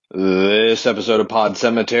This episode of Pod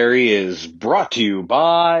Cemetery is brought to you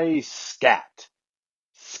by Scat.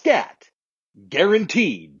 Scat,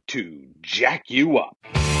 guaranteed to jack you up.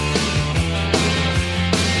 Under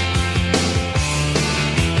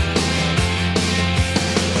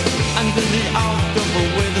the October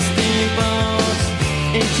with the steamboats,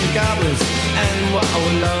 ancient goblins and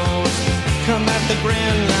wallows come at the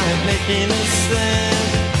grand light making a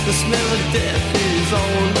sound. The smell of death is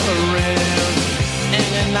all around.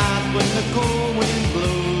 And at night when the cold wind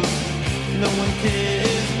blows, no one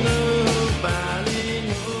cares, nobody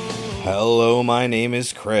knows. Hello, my name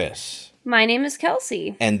is Chris. My name is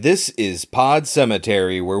Kelsey. And this is Pod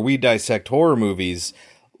Cemetery, where we dissect horror movies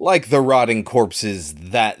like the rotting corpses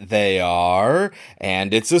that they are.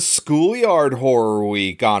 And it's a schoolyard horror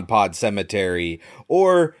week on Pod Cemetery.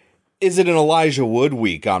 Or is it an Elijah Wood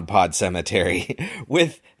week on Pod Cemetery?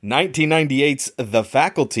 With 1998's The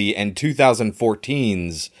Faculty and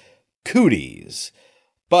 2014's Cooties.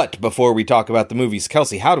 But before we talk about the movies,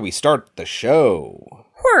 Kelsey, how do we start the show?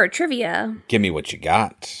 Horror trivia. Give me what you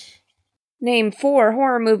got. Name 4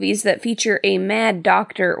 horror movies that feature a mad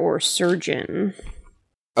doctor or surgeon.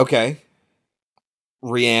 Okay.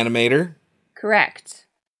 Reanimator. Correct.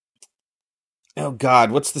 Oh God,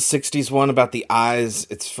 what's the 60s one about the eyes?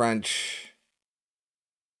 It's French.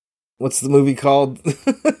 What's the movie called?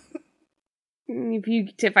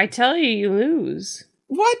 If I tell you, you lose.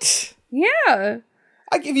 What? Yeah.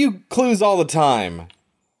 I give you clues all the time.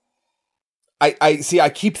 I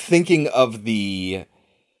keep thinking of the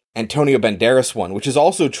Antonio Banderas one, which is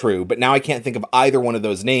also true, but now I can't think of either one of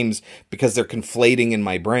those names because they're conflating in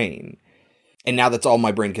my brain. And now that's all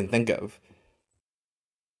my brain can think of.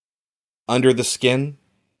 Under the Skin?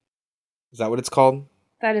 Is that what it's called?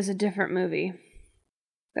 That is a different movie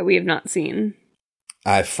that we have not seen.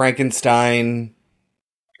 Frankenstein.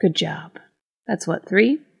 Good job. That's what,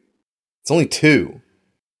 3? It's only 2.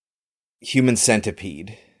 Human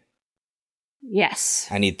Centipede. Yes.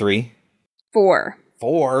 I need 3. 4.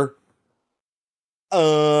 4?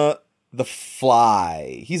 The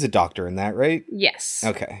Fly. He's a doctor in that, right? Yes.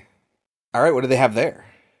 Okay. All right, what do they have there?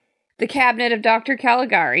 The Cabinet of Dr.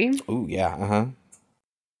 Caligari. Ooh, yeah, uh-huh.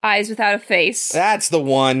 Eyes Without a Face. That's the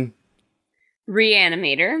one.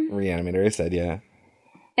 Reanimator. Reanimator, I said, yeah.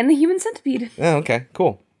 And The Human Centipede. Oh, okay,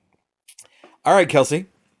 cool. All right, Kelsey.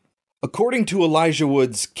 According to Elijah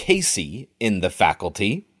Wood's Casey in The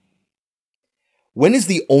Faculty, when is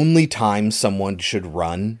the only time someone should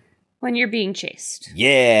run? When you're being chased.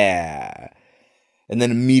 Yeah. And then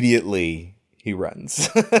immediately he runs.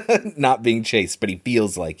 Not being chased, but he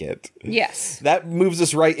feels like it. Yes. That moves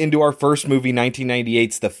us right into our first movie,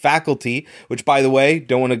 1998's The Faculty, which, by the way,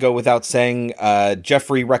 don't want to go without saying,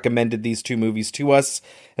 Jeffrey recommended these 2 movies to us,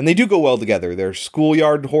 and they do go well together. They're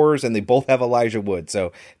schoolyard horrors, and they both have Elijah Wood,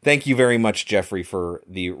 so thank you very much, Jeffrey, for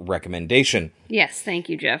the recommendation. Yes, thank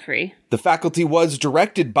you, Jeffrey. The Faculty was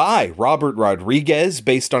directed by Robert Rodriguez,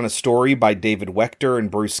 based on a story by David Wechter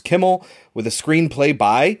and Bruce Kimmel, with a screenplay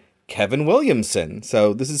by Kevin Williamson.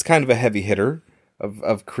 So this is kind of a heavy hitter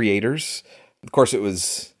of creators. Of course,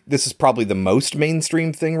 this is probably the most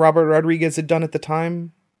mainstream thing Robert Rodriguez had done at the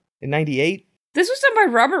time in 98. This was done by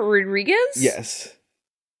Robert Rodriguez? Yes.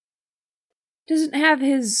 Doesn't have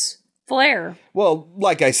his flair. Well,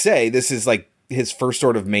 like I say, this is like his first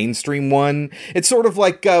sort of mainstream one. It's sort of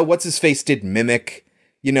like What's-His-Face did Mimic,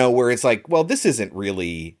 where it's like, well, this isn't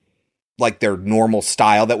really like their normal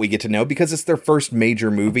style that we get to know because it's their first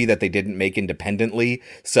major movie that they didn't make independently.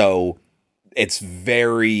 So it's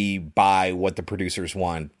very by what the producers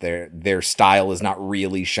want. Their style is not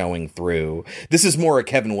really showing through. This is more a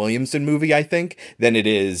Kevin Williamson movie, I think, than it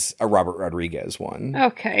is a Robert Rodriguez one.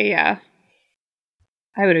 Okay, yeah.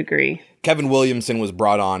 I would agree. Kevin Williamson was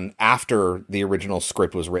brought on after the original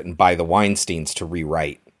script was written by the Weinsteins to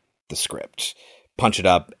rewrite the script. Punch it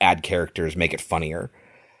up, add characters, make it funnier.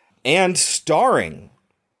 And starring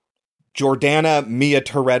Jordana Mia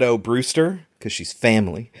Toretto Brewster, because she's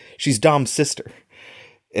family. She's Dom's sister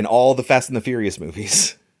in all the Fast and the Furious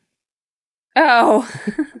movies. Oh.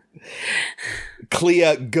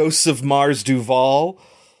 Clea Ghosts of Mars Duval.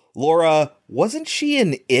 Laura, wasn't she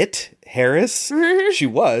in It, Harris? She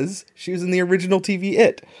was. She was in the original TV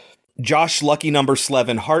It. Josh Lucky Number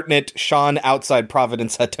Slevin Hartnett, Sean Outside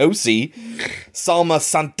Providence Hatosi, Salma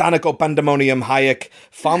Santanico Pandemonium Hayek,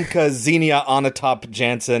 Famke Xenia Onatop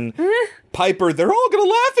Jansen, Piper, they're all gonna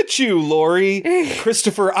laugh at you, Lori,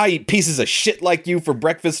 Christopher, I eat pieces of shit like you for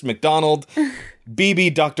breakfast, McDonald,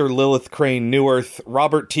 BB, Dr. Lilith Crane Neworth,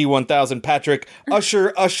 Robert T-1000 Patrick,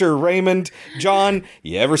 Usher Raymond, John,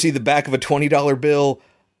 you ever see the back of a $20 bill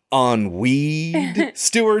on weed?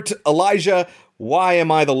 Stuart, Elijah, Why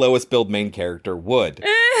am I the lowest billed main character? Wood.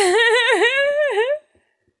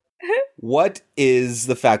 What is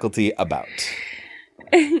The Faculty about?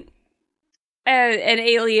 An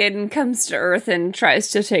alien comes to Earth and tries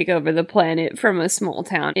to take over the planet from a small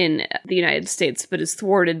town in the United States, but is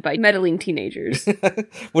thwarted by meddling teenagers.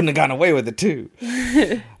 Wouldn't have gone away with it, too.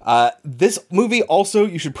 This movie also,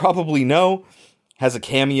 you should probably know, has a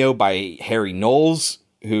cameo by Harry Knowles,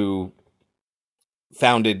 who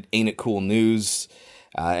founded Ain't It Cool News,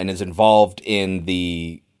 and is involved in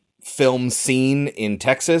the film scene in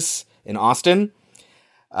Texas, in Austin.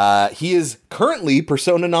 He is currently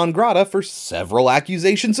persona non grata for several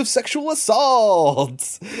accusations of sexual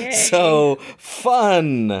assault. Yay. So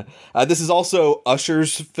fun. This is also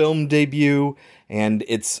Usher's film debut, and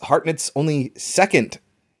it's Hartnett's only second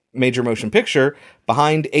major motion picture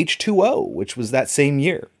behind H2O, which was that same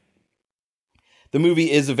year. The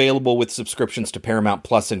movie is available with subscriptions to Paramount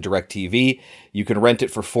Plus and DirecTV. You can rent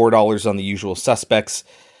it for $4 on The Usual Suspects,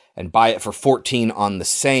 and buy it for $14 on the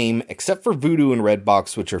same, except for Vudu and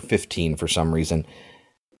Redbox, which are $15 for some reason.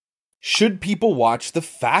 Should people watch The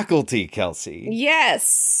Faculty, Kelsey?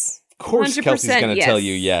 Yes. Of course, 100% Kelsey's going to yes. tell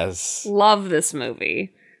you yes. Love this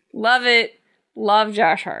movie. Love it. Love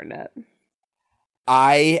Josh Hartnett.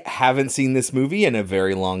 I haven't seen this movie in a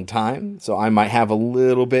very long time, so I might have a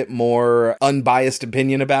little bit more unbiased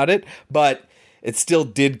opinion about it, but it still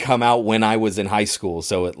did come out when I was in high school,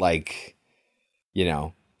 so it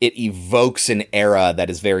it evokes an era that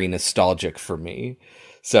is very nostalgic for me.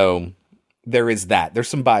 So there is that. There's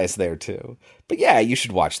some bias there too. But yeah, you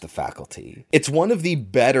should watch The Faculty. It's one of the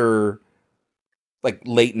better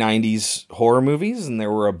late 90s horror movies, and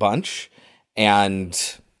there were a bunch. And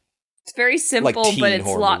it's very simple, teen but it's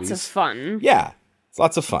horror lots movies. of fun. Yeah, it's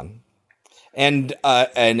lots of fun. And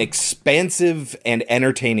an expansive and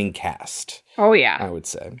entertaining cast, Oh, yeah. I would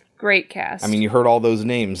say. Great cast. I mean, you heard all those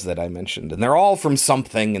names that I mentioned, and they're all from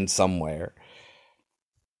something and somewhere.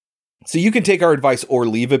 So you can take our advice or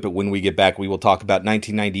leave it, but when we get back, we will talk about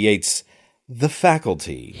 1998's The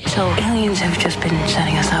Faculty. So aliens have just been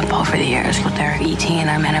setting us up over the years with their ET and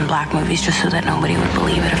our Men in Black movies just so that nobody would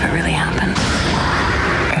believe it if it really happened.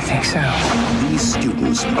 I think so. These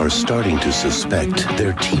students are starting to suspect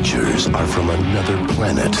their teachers are from another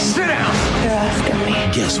planet. Sit down! They're asking me.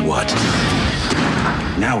 Guess what?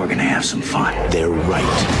 Now we're gonna have some fun. They're right.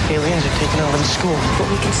 Aliens are taking over the school. But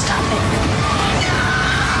we can stop it.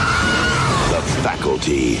 The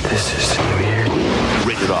Faculty. This is weird.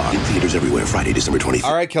 Rated R. In theaters everywhere, Friday, December 23rd.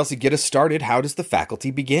 All right, Kelsey, get us started. How does The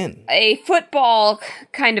Faculty begin? a football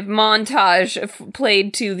kind of montage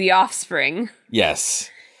played to The Offspring. Yes.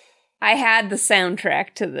 I had the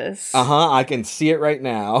soundtrack to this. I can see it right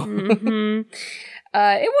now.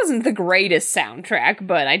 It wasn't the greatest soundtrack,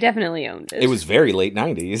 but I definitely owned it. It was very late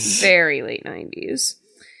 90s. Very late 90s.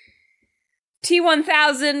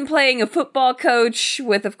 T-1000 playing a football coach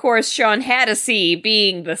with, of course, Sean Hannity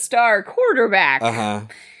being the star quarterback.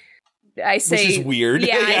 I say, Which is weird.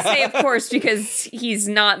 Yeah, I say, of course, because he's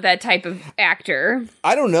not that type of actor.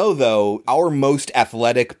 I don't know, though. Our most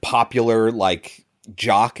athletic, popular,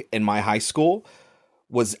 jock in my high school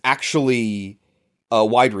was actually a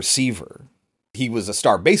wide receiver. He was a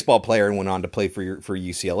star baseball player and went on to play for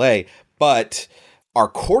UCLA, but our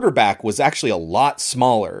quarterback was actually a lot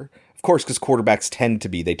smaller. Of course, because quarterbacks tend to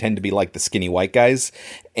be like the skinny white guys.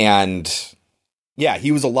 And yeah,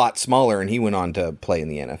 he was a lot smaller and he went on to play in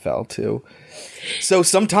the NFL too. So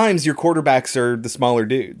sometimes your quarterbacks are the smaller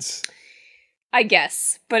dudes. I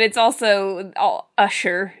guess. But it's also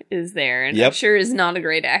Usher is there, and Yep. Usher is not a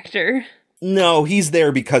great actor. No, he's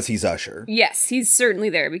there because he's Usher. Yes, he's certainly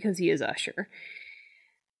there because he is Usher.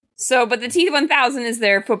 So, but the T-1000 is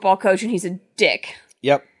their football coach, and he's a dick.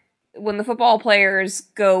 Yep. When the football players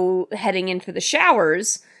go heading in for the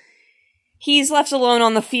showers, he's left alone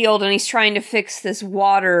on the field, and he's trying to fix this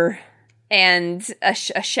water, and a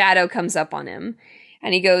shadow comes up on him.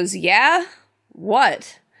 And he goes, "Yeah?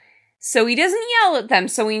 What?" So he doesn't yell at them,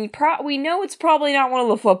 so we know it's probably not one of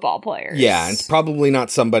the football players. Yeah, it's probably not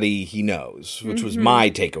somebody he knows, which was my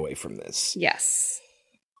takeaway from this. Yes.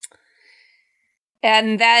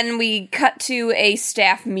 And then we cut to a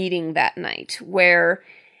staff meeting that night where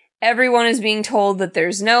everyone is being told that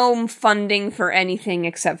there's no funding for anything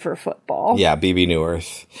except for football. Yeah, BB New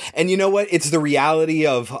Earth. And you know what? It's the reality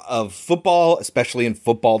of football, especially in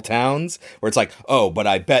football towns, where it's like, oh, but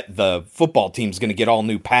I bet the football team's going to get all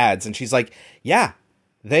new pads. And she's like, yeah,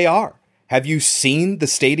 they are. Have you seen the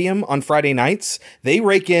stadium on Friday nights? They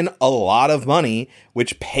rake in a lot of money,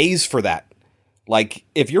 which pays for that. Like,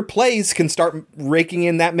 if your plays can start raking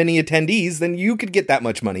in that many attendees, then you could get that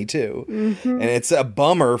much money too. And it's a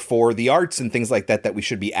bummer for the arts and things like that we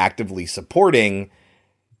should be actively supporting,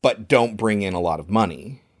 but don't bring in a lot of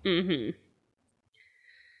money.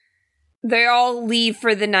 They all leave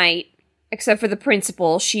for the night, except for the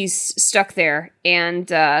principal. She's stuck there. And,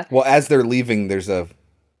 Well, as they're leaving, there's a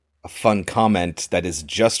fun comment that is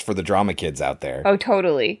just for the drama kids out there. oh,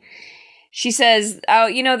 totally. She says, oh,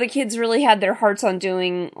 the kids really had their hearts on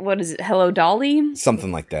doing, what is it, Hello Dolly?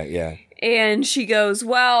 Something like that, yeah. And she goes,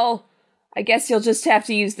 well, I guess you'll just have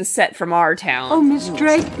to use the set from our town. Oh, Miss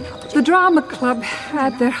Drake, the drama club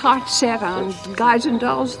had their hearts set on Guys and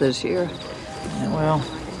Dolls this year. Yeah, well,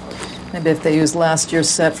 maybe if they use last year's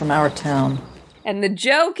set from our town. And the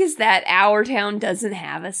joke is that our town doesn't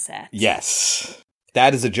have a set. Yes.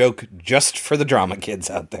 That is a joke just for the drama kids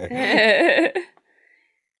out there.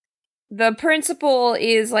 The principal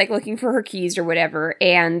is like looking for her keys or whatever,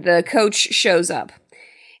 and the coach shows up.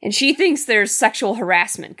 And she thinks there's sexual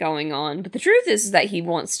harassment going on, but the truth is that he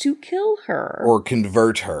wants to kill her. Or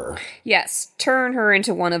convert her. Yes, turn her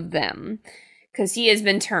into one of them. Because he has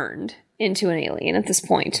been turned into an alien at this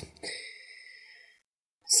point.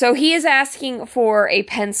 So he is asking for a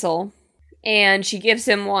pencil, and she gives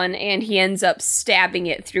him one, and he ends up stabbing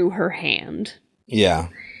it through her hand. Yeah.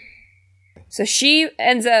 So she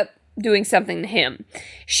ends up doing something to him.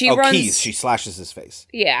 She runs. Keys. She slashes his face.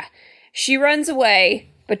 Yeah. She runs away,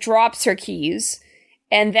 but drops her keys.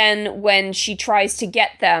 And then when she tries to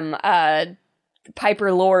get them,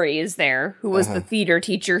 Piper Laurie is there, who was the theater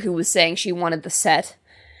teacher who was saying she wanted the set.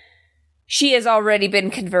 She has already been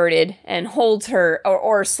converted and holds her,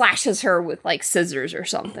 or slashes her with, like, scissors or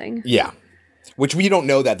something. Yeah. Which we don't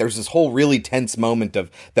know that. There's this whole really tense moment of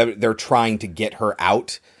that they're trying to get her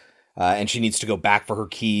out. And she needs to go back for her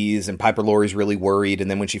keys, and Piper Laurie's really worried. And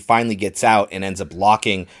then when she finally gets out and ends up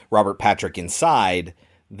locking Robert Patrick inside,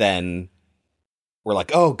 then we're like,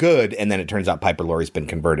 oh, good. And then it turns out Piper Laurie's been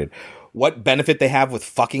converted. What benefit they have with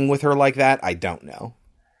fucking with her like that, I don't know.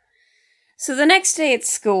 So the next day at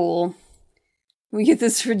school, we get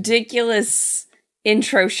this ridiculous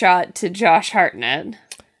intro shot to Josh Hartnett.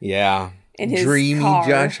 Yeah. In his dreamy car.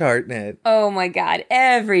 Josh Hartnett. Oh my god,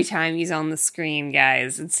 every time he's on the screen,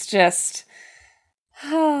 guys, it's just...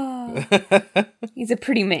 he's a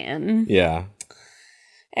pretty man. Yeah.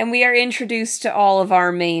 And we are introduced to all of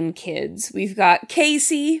our main kids. We've got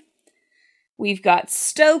Casey, we've got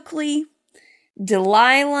Stokely,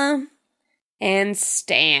 Delilah, and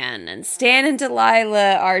Stan. And Stan and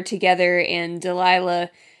Delilah are together, and Delilah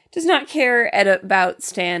does not care about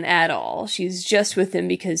Stan at all. She's just with him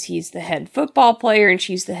because he's the head football player and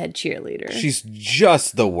she's the head cheerleader. She's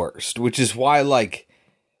just the worst, which is why, like,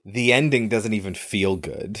 the ending doesn't even feel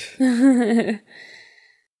good.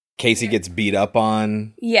 Casey gets beat up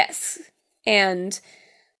on. Yes. And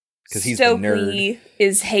because he's the nerd. Stokely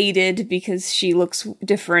is hated because she looks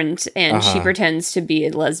different and she pretends to be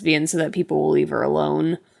a lesbian so that people will leave her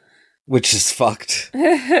alone. Which is fucked.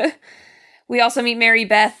 We also meet Mary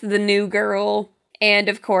Beth, the new girl, and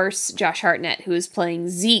of course, Josh Hartnett, who is playing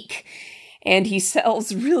Zeke. And he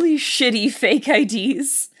sells really shitty fake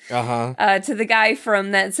IDs to the guy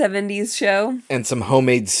from that 70s show. And some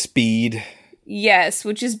homemade speed. Yes,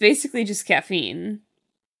 which is basically just caffeine.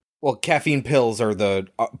 Well, caffeine pills are the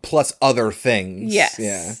plus other things. Yes.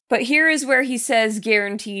 Yeah. But here is where he says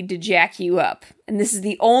guaranteed to jack you up. And this is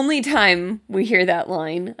the only time we hear that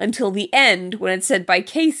line until the end when it's said by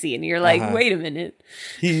Casey. And you're like, wait a minute.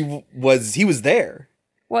 He was there.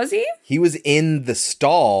 Was he? He was in the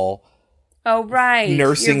stall. Oh, right.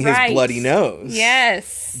 Nursing his bloody nose.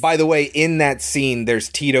 Yes. By the way, in that scene, there's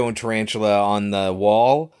Tito and Tarantula on the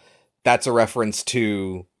wall. That's a reference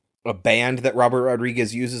to a band that Robert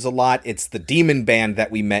Rodriguez uses a lot. It's the demon band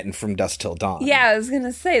that we met in From Dusk Till Dawn. Yeah, I was going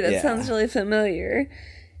to say, that sounds really familiar.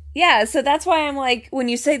 Yeah, so that's why I'm like, when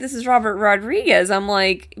you say this is Robert Rodriguez, I'm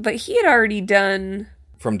like, but he had already done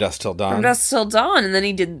From Dusk Till Dawn. From Dusk Till Dawn, and then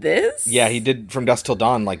he did this? Yeah, he did From Dusk Till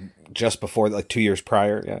Dawn, like, just before, like, 2 years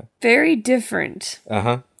prior, yeah. Very different.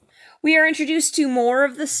 Uh-huh. We are introduced to more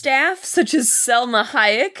of the staff, such as Selma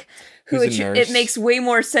Hayek, who it makes way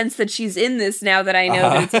more sense that she's in this now that I know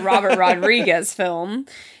that it's a Robert Rodriguez film.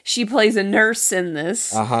 She plays a nurse in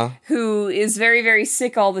this who is very, very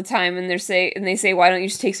sick all the time, and they say, why don't you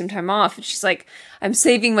just take some time off? And she's like, I'm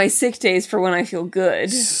saving my sick days for when I feel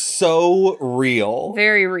good. So real.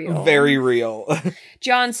 Very real. Very real.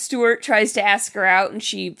 Jon Stewart tries to ask her out, and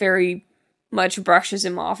she very much brushes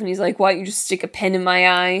him off, and he's like, why don't you just stick a pen in my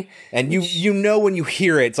eye? And you know when you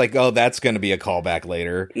hear it, it's like, oh, that's going to be a callback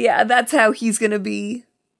later. Yeah, that's how he's going to be.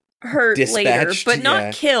 hurt later, dispatched, but not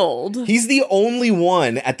yeah. killed. He's the only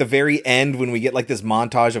one at the very end when we get like this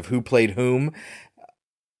montage of who played whom.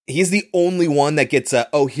 He's the only one that gets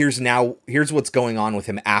here's what's going on with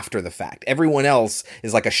him after the fact. Everyone else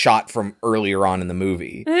is like a shot from earlier on in the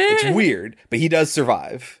movie. It's weird, but he does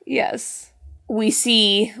survive. Yes. We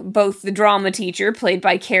see both the drama teacher, played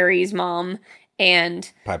by Carrie's mom, and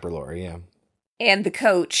Piper Laurie, yeah. And the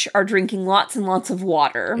coach are drinking lots and lots of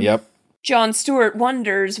water. Yep. Jon Stewart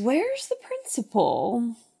wonders, where's the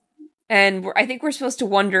principal? And I think we're supposed to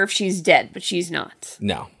wonder if she's dead, but she's not.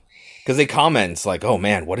 No. Because they comment like, oh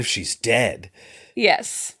man, what if she's dead?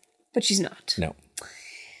 Yes, but she's not. No.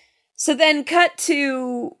 So then cut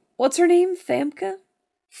to, what's her name?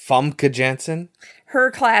 Famke Janssen? Her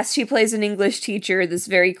class, she plays an English teacher, this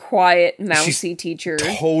very quiet, mousy teacher.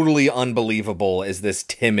 Totally unbelievable as this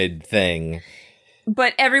timid thing.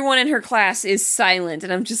 But everyone in her class is silent,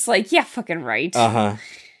 and I'm just like, yeah, fucking right. Uh-huh.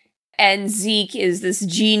 And Zeke is this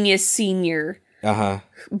genius senior. Uh-huh.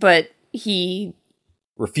 But he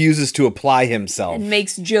refuses to apply himself. And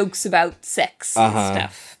makes jokes about sex and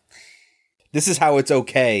stuff. This is how it's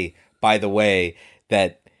okay, by the way,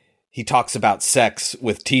 that he talks about sex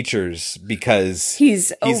with teachers because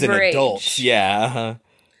he's an adult. Yeah. Uh-huh.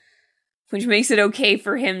 Which makes it okay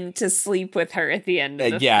for him to sleep with her at the end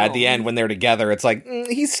of the film. At the end when they're together, it's like,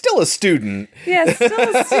 he's still a student. Yeah,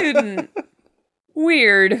 still a student.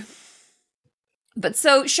 Weird. But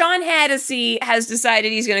so Sean Hattasey has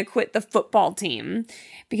decided he's going to quit the football team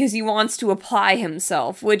because he wants to apply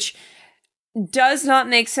himself, which does not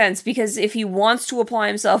make sense because if he wants to apply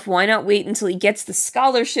himself, why not wait until he gets the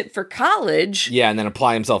scholarship for college? Yeah, and then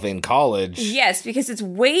apply himself in college. Yes, because it's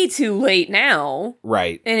way too late now.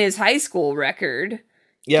 Right. In his high school record.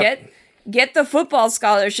 Yep. Get the football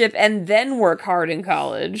scholarship and then work hard in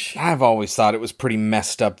college. I've always thought it was pretty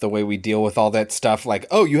messed up the way we deal with all that stuff. Like,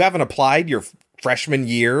 oh, you haven't applied your freshman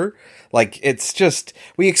year? Like, it's just,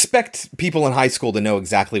 we expect people in high school to know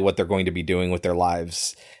exactly what they're going to be doing with their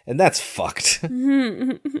lives. And that's fucked.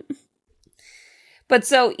 But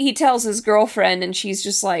so he tells his girlfriend and she's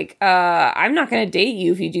just like, I'm not going to date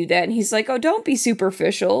you if you do that. And he's like, oh, don't be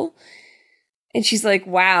superficial. And she's like,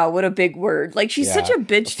 wow, what a big word. Like, she's such a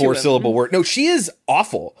bitch to him. 4-syllable word. No, she is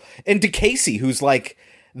awful. And to Casey, who's like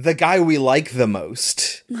the guy we like the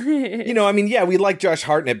most. You know, I mean, yeah, we like Josh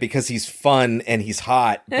Hartnett because he's fun and he's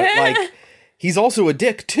hot. But like, he's also a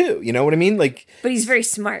dick too. You know what I mean? Like, but he's very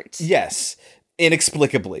smart. Yes.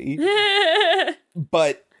 Inexplicably.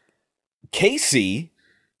 But Casey,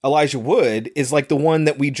 Elijah Wood, is like the one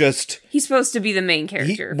that we just... He's supposed to be the main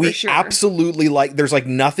character, we for sure. Absolutely like... There's like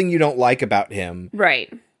nothing you don't like about him.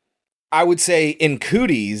 Right. I would say in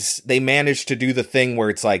Cooties, they managed to do the thing where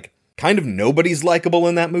it's like, kind of nobody's likable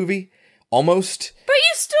in that movie. Almost. But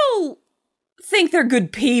you still think they're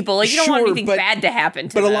good people. Like, you don't want anything bad to happen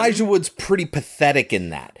to them. But Elijah Wood's pretty pathetic in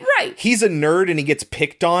that. Right. He's a nerd and he gets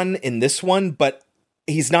picked on in this one, but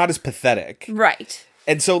he's not as pathetic. Right.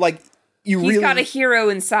 And so, like, he's got a hero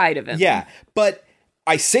inside of him. Yeah. But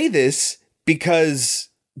I say this because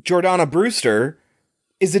Jordana Brewster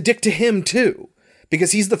is a dick to him, too.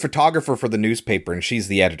 Because he's the photographer for the newspaper and she's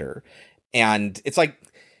the editor. And it's like,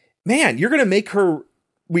 man, you're going to make her...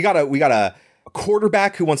 We got a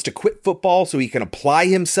quarterback who wants to quit football so he can apply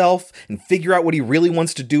himself and figure out what he really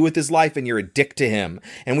wants to do with his life, and you're a dick to him.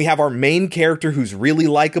 And we have our main character who's really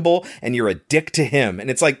likable, and you're a dick to him. And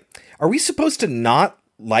it's like, are we supposed to not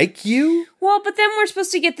like you? Well, but then we're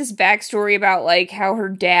supposed to get this backstory about, like, how her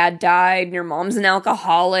dad died, and her mom's an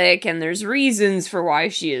alcoholic, and there's reasons for why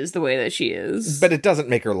she is the way that she is. But it doesn't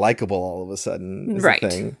make her likable all of a sudden, is right. the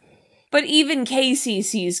thing. But even Casey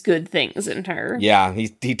sees good things in her. Yeah,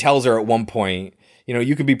 he tells her at one point, you know,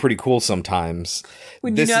 you can be pretty cool sometimes.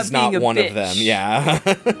 This is not one of them. Yeah.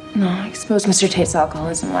 No, I exposed Mr. Tate's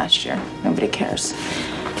alcoholism last year. Nobody cares.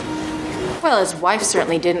 Well, his wife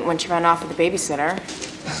certainly didn't when she ran off with the babysitter.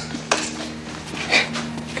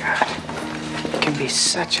 God, you can be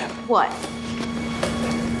such a... What?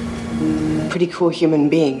 pretty cool human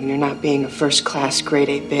being when you're not being a first-class grade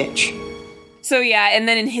A bitch. So yeah, and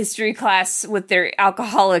then in history class with their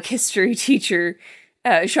alcoholic history teacher,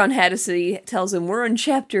 Sean Hattasey tells him, we're on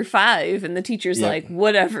chapter 5, and the teacher's like,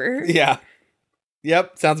 whatever. Yeah.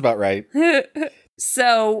 Yep, sounds about right.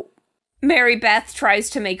 So Mary Beth tries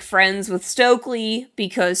to make friends with Stokely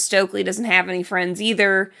because Stokely doesn't have any friends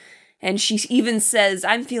either. And she even says,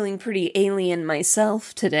 I'm feeling pretty alien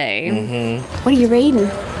myself today. Mm-hmm. What are you reading?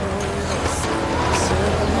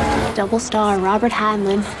 Double Star, Robert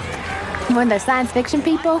Heinlein. One of those science fiction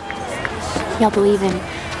people? Y'all believe in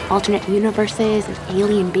alternate universes and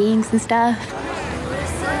alien beings and stuff?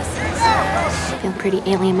 Feeling pretty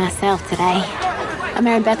alien myself today. I'm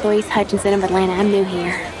Mary Beth Louise Hutchinson of Atlanta. I'm new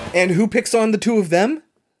here. And who picks on the two of them?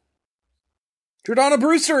 Jordana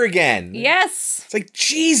Brewster again. Yes. It's like,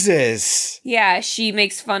 Jesus. Yeah, she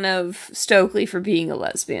makes fun of Stokely for being a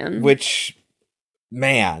lesbian. Which,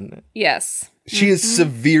 man. Yes. She is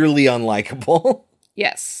severely unlikable.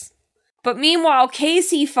 Yes. But meanwhile,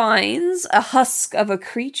 Casey finds a husk of a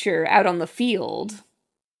creature out on the field.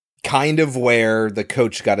 Kind of where the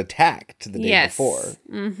coach got attacked the day before.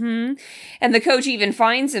 Mm-hmm. And the coach even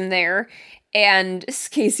finds him there, and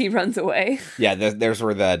Casey runs away. Yeah, there's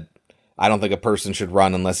where that I don't think a person should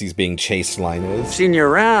run unless he's being chased line is. Seen you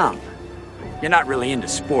around. You're not really into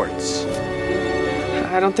sports.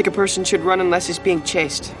 I don't think a person should run unless he's being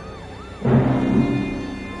chased.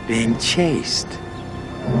 Being chased.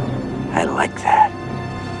 I like that.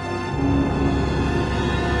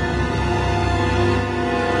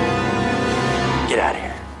 Get out of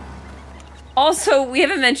here. Also, we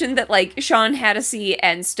haven't mentioned that, like, Sean Hattasey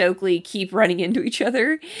and Stokely keep running into each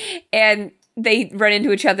other, and they run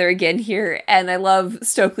into each other again here, and I love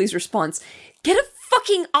Stokely's response. Get a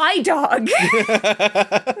fucking eye dog!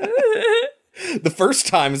 The first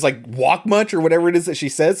time is like, walk much or whatever it is that she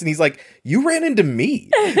says, and he's like, you ran into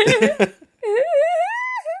me.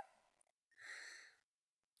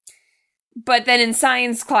 But then in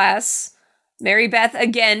science class, Mary Beth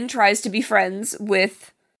again tries to be friends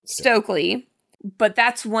with Stokely, but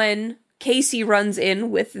that's when Casey runs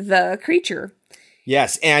in with the creature.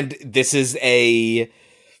 Yes, and this is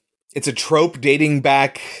it's a trope dating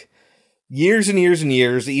back years and years and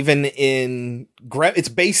years, even in it's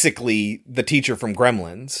basically the teacher from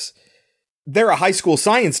Gremlins. They're a high school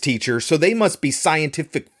science teacher, so they must be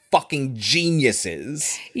scientific fucking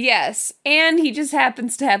geniuses. Yes, and he just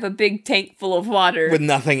happens to have a big tank full of water. With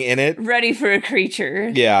nothing in it. Ready for a creature.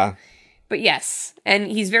 Yeah. But yes, and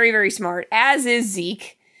he's very, very smart, as is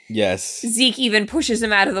Zeke. Yes. Zeke even pushes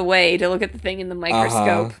him out of the way to look at the thing in the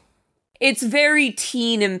microscope. It's very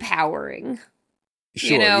teen empowering.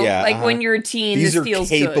 Sure, you know, yeah. like when you're a teen, these this are feels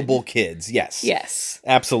capable good. kids, yes. Yes.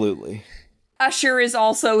 Absolutely. Usher is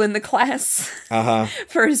also in the class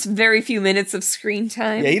for his very few minutes of screen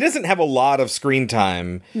time. Yeah, he doesn't have a lot of screen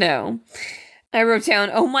time. No. I wrote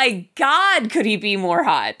down, oh my God, could he be more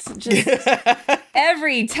hot? Just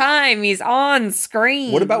every time he's on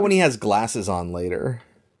screen. What about when he has glasses on later?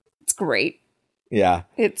 It's great. Yeah.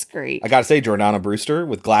 It's great. I gotta say, Jordana Brewster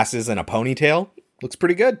with glasses and a ponytail looks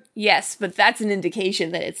pretty good. Yes, but that's an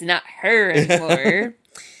indication that it's not her anymore.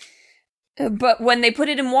 But when they put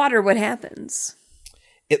it in water, what happens?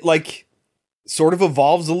 It, like, sort of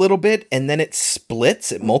evolves a little bit, and then it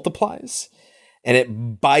splits, it multiplies, and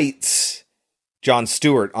it bites Jon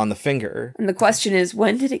Stewart on the finger. And the question is,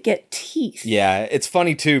 when did it get teeth? Yeah, it's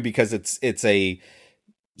funny, too, because it's a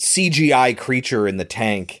CGI creature in the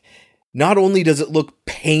tank. Not only does it look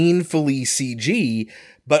painfully CG,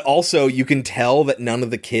 but also you can tell that none of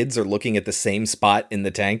the kids are looking at the same spot in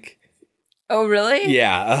the tank. Oh, really?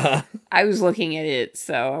 Yeah. I was looking at it,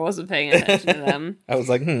 so I wasn't paying attention to them. I was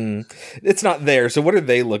like, it's not there, so what are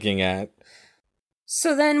they looking at?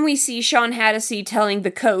 So then we see Sean Hattasey telling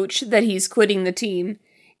the coach that he's quitting the team,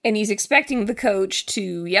 and he's expecting the coach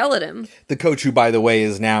to yell at him. The coach, who, by the way,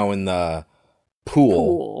 is now in the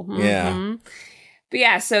pool. Mm-hmm. Yeah. But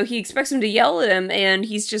yeah, so he expects him to yell at him, and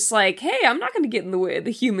he's just like, hey, I'm not going to get in the way of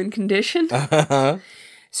the human condition.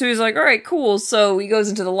 So he's like, all right, cool. So he goes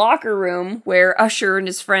into the locker room where Usher and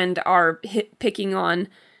his friend are picking on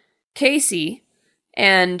Casey,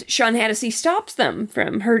 and Sean Hattasey stops them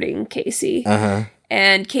from hurting Casey.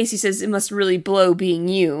 And Casey says, it must really blow being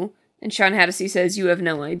you. And Sean Hattasey says, you have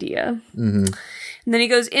no idea. And then he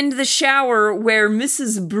goes into the shower where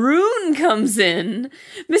Mrs. Brune comes in.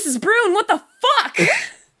 Mrs. Brune, what the fuck?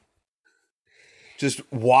 Just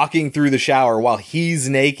walking through the shower while he's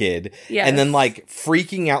naked. Yes. And then, like,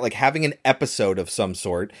 freaking out, like, having an episode of some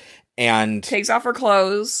sort. And takes off her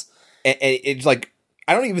clothes. And it's like,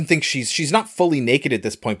 I don't even think she's not fully naked at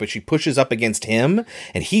this point, but she pushes up against him.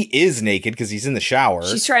 And he is naked because he's in the shower.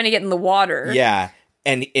 She's trying to get in the water. Yeah.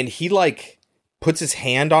 And he, like, puts his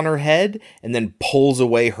hand on her head and then pulls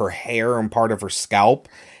away her hair and part of her scalp.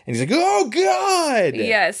 And he's like, oh, God!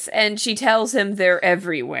 Yes, and she tells him they're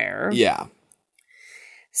everywhere. Yeah.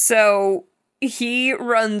 So he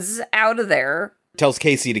runs out of there. Tells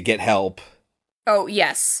Casey to get help. Oh,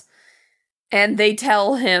 yes. And they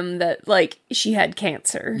tell him that, like, she had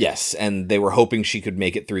cancer. Yes, and they were hoping she could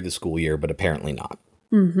make it through the school year, but apparently not.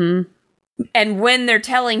 And when they're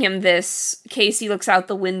telling him this, Casey looks out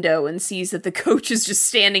the window and sees that the coach is just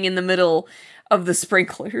standing in the middle of the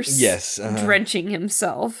sprinklers. Yes. Drenching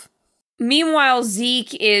himself. Meanwhile,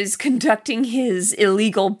 Zeke is conducting his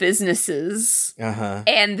illegal businesses. Uh-huh.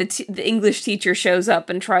 And the English teacher shows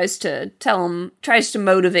up and tries to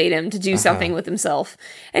motivate him to do something with himself.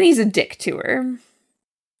 And he's a dick to her.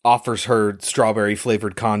 Offers her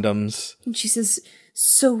strawberry-flavored condoms. And she says,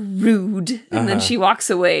 so rude. And then she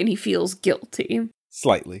walks away and he feels guilty.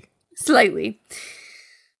 Slightly.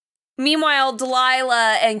 Meanwhile,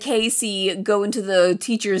 Delilah and Casey go into the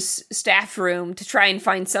teacher's staff room to try and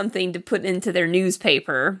find something to put into their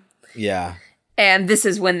newspaper. Yeah. And this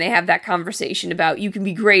is when they have that conversation about, you can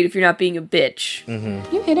be great if you're not being a bitch.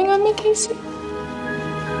 Mm-hmm. You hitting on me, Casey?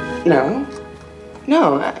 No.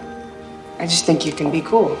 I just think you can be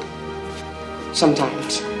cool.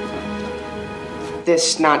 Sometimes.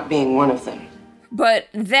 This not being one of them. But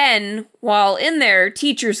then, while in there,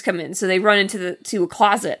 teachers come in, so they run into a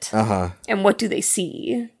closet. And what do they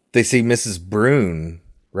see? They see Mrs. Brune,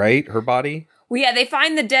 right? Her body? Well, yeah, they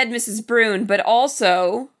find the dead Mrs. Brune, but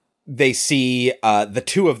also... They see the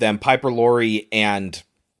two of them, Piper Laurie and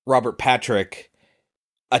Robert Patrick,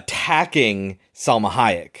 attacking Salma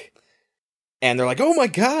Hayek. And they're like, oh my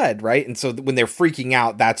God, right? And so when they're freaking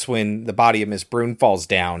out, that's when the body of Miss Brune falls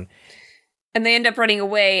down. And they end up running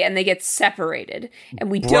away, and they get separated.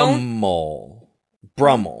 And we Brummel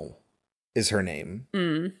is her name.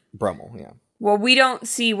 Brummel, yeah. Well, we don't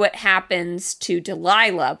see what happens to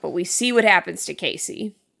Delilah, but we see what happens to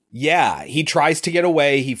Casey. Yeah, he tries to get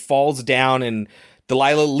away, he falls down, and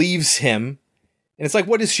Delilah leaves him. And it's like,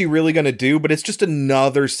 what is she really going to do? But it's just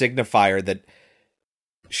another signifier that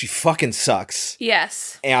she fucking sucks.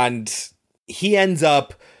 Yes. And he ends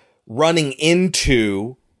up running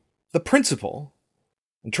into the principal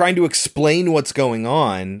and trying to explain what's going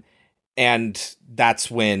on. And that's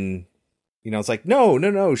when, it's like,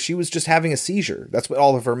 no, she was just having a seizure. That's what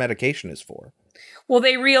all of her medication is for. Well,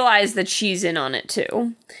 they realize that she's in on it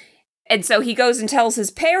too. And so he goes and tells his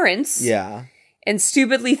parents. Yeah. And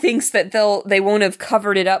stupidly thinks that they won't have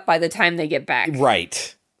covered it up by the time they get back.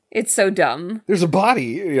 Right. It's so dumb. There's a body,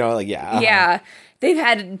 yeah. Yeah. They've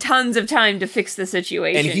had tons of time to fix the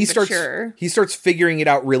situation. And he starts figuring it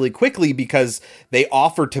out really quickly because they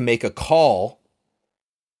offer to make a call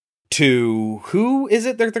to, who is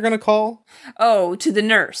it that they're going to call? Oh, to the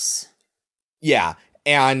nurse. Yeah.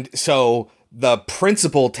 And so the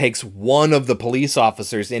principal takes one of the police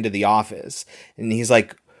officers into the office and he's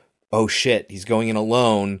like, oh shit, he's going in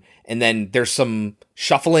alone. And then there's some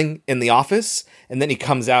shuffling in the office. And then he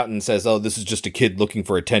comes out and says, oh, this is just a kid looking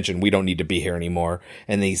for attention. We don't need to be here anymore.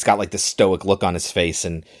 And then he's got like this stoic look on his face.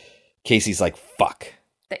 And Casey's like, fuck.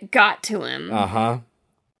 That got to him.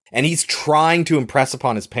 And he's trying to impress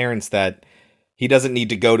upon his parents that he doesn't need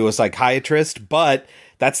to go to a psychiatrist. But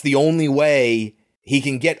that's the only way he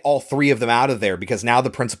can get all three of them out of there, because now the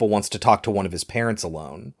principal wants to talk to one of his parents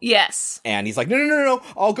alone. Yes. And he's like, no.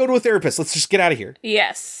 I'll go to a therapist. Let's just get out of here.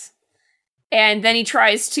 Yes. And then he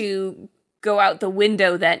tries to go out the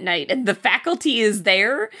window that night, and the faculty is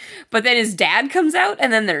there, but then his dad comes out,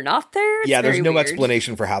 and then they're not there. Yeah, there's no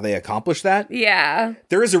explanation for how they accomplish that. Yeah.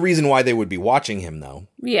 There is a reason why they would be watching him, though.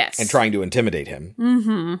 Yes. And trying to intimidate him.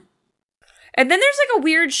 Mm-hmm. And then there's like a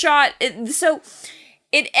weird shot.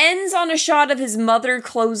 It ends on a shot of his mother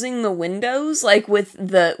closing the windows, like with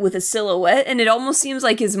a silhouette, and it almost seems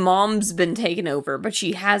like his mom's been taken over, but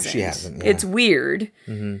she hasn't. Yeah. It's weird.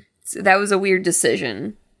 Mm-hmm. So that was a weird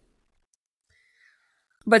decision.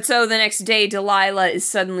 But so the next day, Delilah is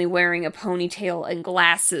suddenly wearing a ponytail and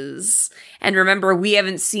glasses. And remember, we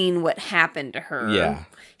haven't seen what happened to her. Yeah.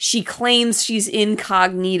 She claims she's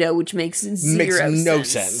incognito, which makes zero sense. Makes no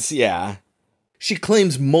sense, yeah. She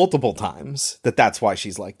claims multiple times that that's why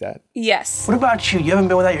she's like that. Yes. What about you? You haven't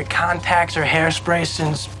been without your contacts or hairspray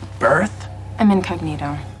since birth? I'm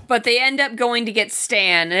incognito. But they end up going to get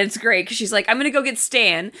Stan, and it's great, because she's like, I'm going to go get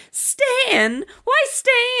Stan. Stan? Why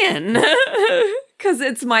Stan? Because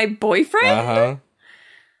it's my boyfriend?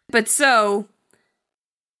 But so,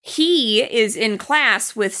 he is in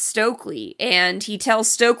class with Stokely, and he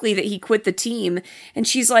tells Stokely that he quit the team, and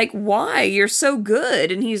she's like, why? You're so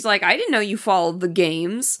good. And he's like, I didn't know you followed the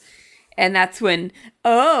games. And that's when,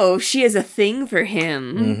 oh, she has a thing for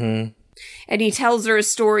him. Mm-hmm. And he tells her a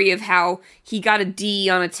story of how he got a D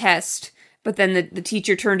on a test, but then the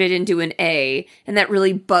teacher turned it into an A, and that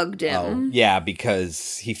really bugged him. Oh, yeah,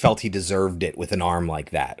 because he felt he deserved it with an arm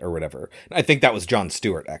like that, or whatever. I think that was Jon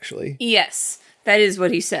Stewart, actually. Yes, that is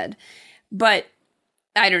what he said. But,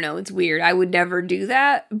 I don't know, it's weird. I would never do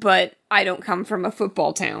that, but I don't come from a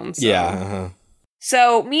football town, so. Yeah,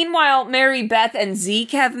 So, meanwhile, Mary Beth and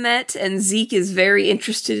Zeke have met, and Zeke is very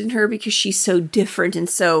interested in her because she's so different and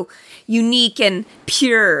so unique and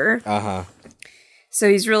pure. So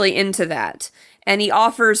he's really into that. And he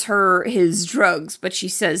offers her his drugs, but she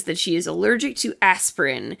says that she is allergic to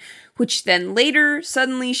aspirin, which then later,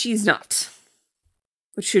 suddenly she's not.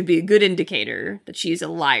 Which should be a good indicator that she's a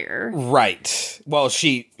liar. Right. Well,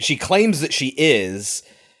 she claims that she is,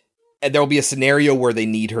 and there'll be a scenario where they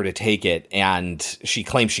need her to take it, and she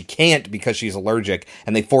claims she can't because she's allergic,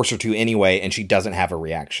 and they force her to anyway, and she doesn't have a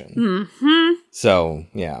reaction. Mm-hmm. So,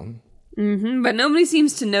 yeah. Mm-hmm. But nobody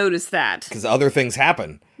seems to notice that. Because other things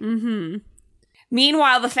happen. Mm-hmm.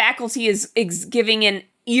 Meanwhile, the faculty is giving an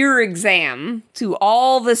ear exam to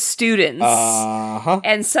all the students.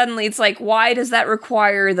 And suddenly it's like, why does that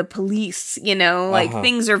require the police? You know, like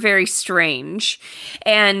things are very strange.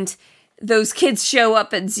 And those kids show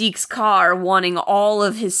up at Zeke's car wanting all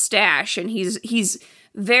of his stash, and he's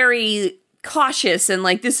very cautious and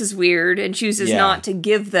like, this is weird, and chooses not to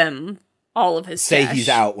give them all of his stash. Say he's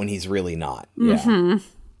out when he's really not. Mm-hmm.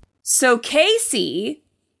 So Casey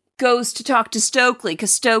goes to talk to Stokely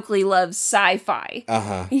because Stokely loves sci-fi.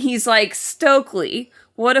 And he's like, Stokely,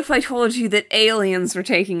 what if I told you that aliens were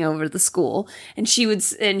taking over the school? And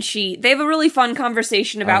they have a really fun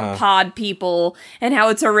conversation about pod people and how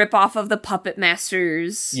it's a ripoff of the Puppet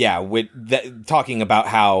Masters. Yeah, talking about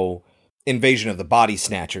how Invasion of the Body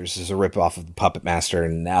Snatchers is a ripoff of the Puppet Master,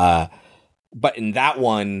 and but in that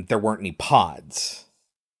one, there weren't any pods.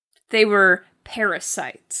 They were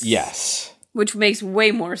parasites. Yes. Which makes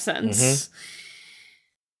way more sense.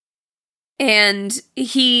 And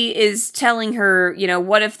he is telling her, you know,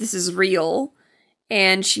 what if this is real?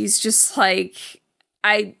 And she's just like,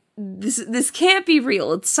 this can't be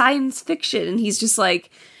real. It's science fiction. And he's just like,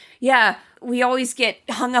 yeah, we always get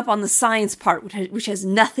hung up on the science part, which has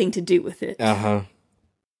nothing to do with it.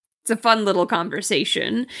 It's a fun little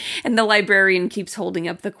conversation. And the librarian keeps holding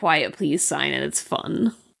up the quiet please sign, and it's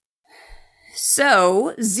fun.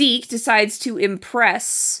 So, Zeke decides to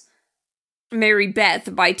impress Mary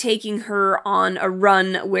Beth by taking her on a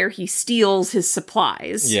run where he steals his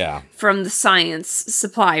supplies from the science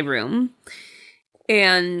supply room.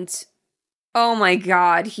 And, oh my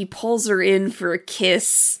god, he pulls her in for a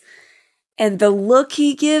kiss. And the look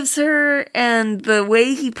he gives her, and the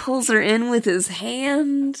way he pulls her in with his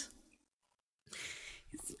hand.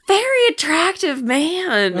 Very attractive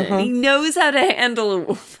man. He knows how to handle a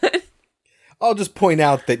woman. I'll just point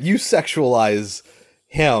out that you sexualize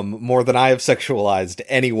him more than I have sexualized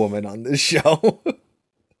any woman on this show.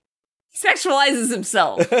 He sexualizes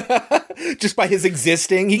himself. Just by his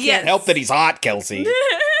existing. He can't help that he's hot, Kelsey.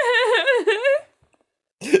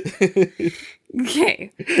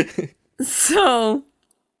 Okay. So,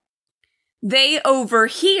 they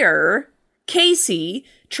overhear Casey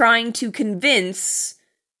trying to convince,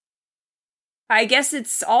 I guess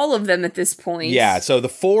it's all of them at this point. Yeah, so the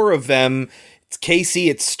four of them, it's Casey,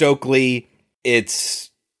 it's Stokely,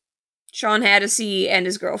 it's Sean Hattasey and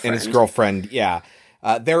his girlfriend. Yeah.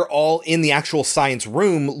 They're all in the actual science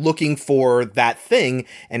room looking for that thing,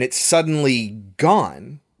 and it's suddenly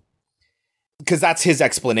gone. Because that's his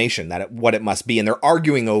explanation, what it must be, and they're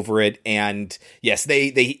arguing over it, and yes, they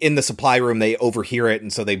in the supply room, they overhear it,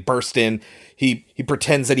 and so they burst in. He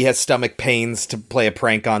pretends that he has stomach pains to play a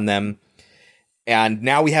prank on them. And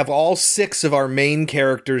now we have all six of our main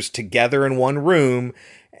characters together in one room,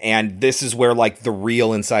 and this is where, like, the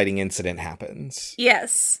real inciting incident happens.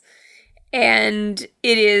 Yes. And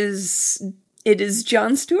it is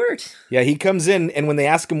Jon Stewart. Yeah, he comes in, and when they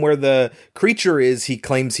ask him where the creature is, he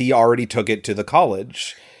claims he already took it to the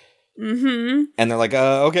college. Mm-hmm. And they're like,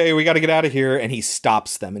 okay, we gotta get out of here, and he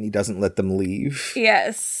stops them, and he doesn't let them leave.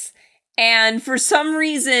 Yes. And for some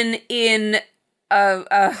reason, in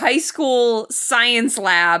a high school science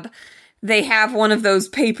lab, they have one of those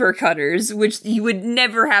paper cutters, which you would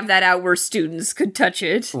never have that out where students could touch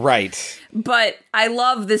it. Right. But I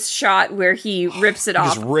love this shot where he rips it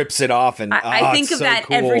off. Just rips it off, and I think of so that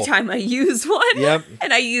cool. every time I use one. Yep.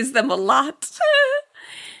 And I use them a lot.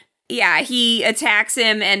 Yeah, he attacks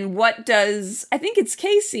him, and I think it's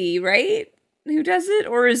Casey, right? Who does it?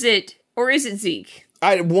 Or is it Zeke?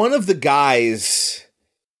 One of the guys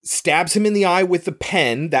stabs him in the eye with the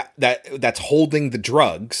pen that's holding the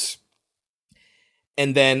drugs.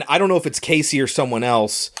 And then, I don't know if it's Casey or someone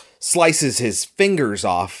else, slices his fingers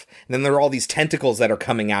off. And then there are all these tentacles that are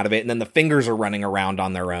coming out of it. And then the fingers are running around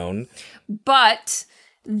on their own. But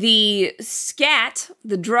the scat,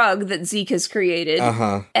 the drug that Zeke has created,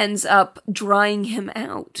 ends up drying him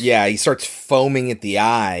out. Yeah, he starts foaming at the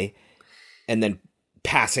eye and then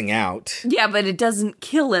passing out. Yeah, but it doesn't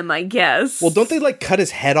kill him, I guess. Well, don't they, like, cut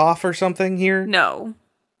his head off or something here? No,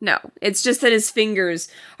 it's just that his fingers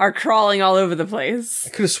are crawling all over the place. I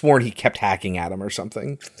could have sworn he kept hacking at him or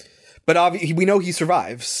something. But we know he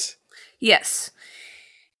survives. Yes.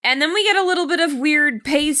 And then we get a little bit of weird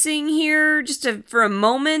pacing here, for a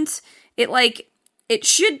moment. It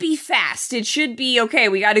should be fast. It should be, okay,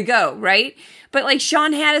 we gotta go, right? But,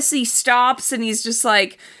 Sean Hannity stops and he's just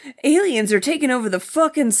like, aliens are taking over the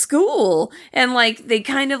fucking school. And, they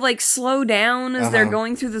kind of, slow down as they're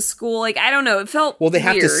going through the school. I don't know. It felt Well, they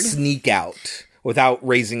have to weird. sneak out without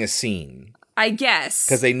raising a scene. I guess.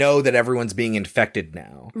 Because they know that everyone's being infected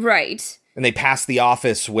now. Right. And they pass the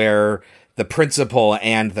office where the principal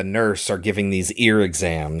and the nurse are giving these ear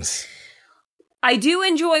exams. I do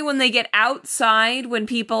enjoy when they get outside, when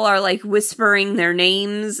people are, whispering their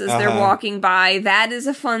names as they're walking by. That is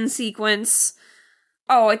a fun sequence.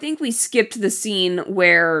 Oh, I think we skipped the scene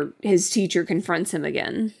where his teacher confronts him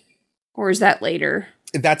again. Or is that later?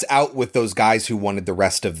 That's out with those guys who wanted the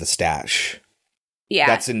rest of the stash. Yeah.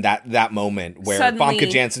 That's in that moment where Suddenly, Famke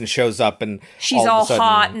Janssen shows up and she's all all of a sudden,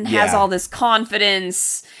 hot and has all this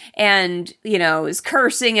confidence and, is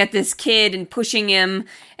cursing at this kid and pushing him.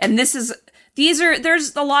 And there's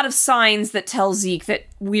a lot of signs that tell Zeke that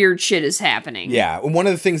weird shit is happening. Yeah. One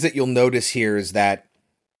of the things that you'll notice here is that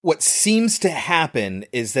what seems to happen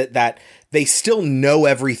is that they still know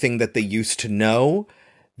everything that they used to know.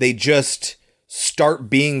 They just start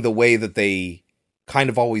being the way that they kind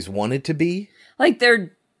of always wanted to be.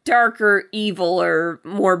 They're darker, evil, or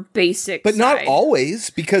more basic But side. not always,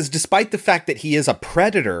 because despite the fact that he is a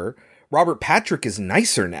predator, Robert Patrick is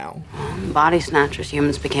nicer now. Body snatchers,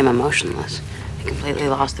 humans became emotionless. They completely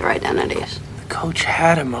lost their identities. The coach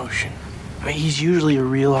had emotion. He's usually a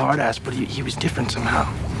real hard ass, but he was different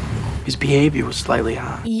somehow. His behavior was slightly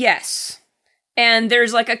odd. Yes. And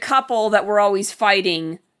there's a couple that were always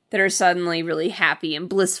fighting that are suddenly really happy and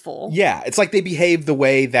blissful. Yeah, it's like they behave the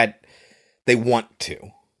way that they want to.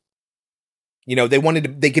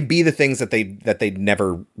 They could be the things that they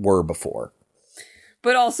never were before.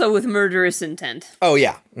 But also with murderous intent. Oh,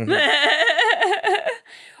 yeah. Mm-hmm.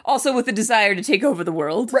 Also with the desire to take over the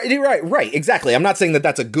world. Right, exactly. I'm not saying that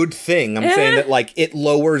that's a good thing. I'm saying that, it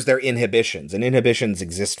lowers their inhibitions, and inhibitions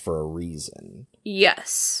exist for a reason.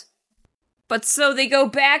 Yes. But so they go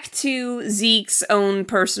back to Zeke's own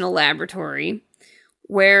personal laboratory,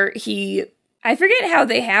 where I forget how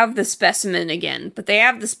they have the specimen again, but they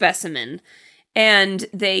have the specimen, and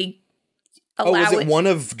they allow was it one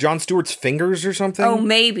of Jon Stewart's fingers or something? Oh,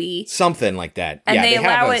 maybe. Something like that. And yeah, they allow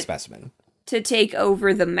have a it specimen to take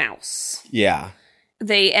over the mouse. Yeah.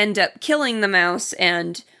 They end up killing the mouse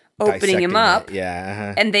and opening him Dissecting up. it,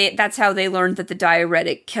 yeah. And that's how they learned that the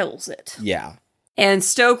diuretic kills it. Yeah. And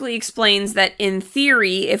Stokely explains that in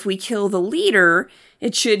theory, if we kill the leader,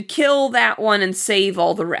 it should kill that one and save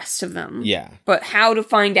all the rest of them. Yeah. But how to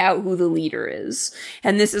find out who the leader is.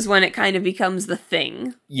 And this is when it kind of becomes the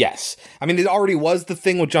thing. Yes. I mean, it already was the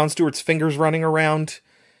thing with Jon Stewart's fingers running around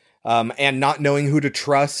and not knowing who to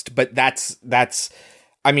trust. But that's,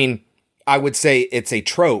 I mean, I would say it's a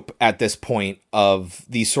trope at this point of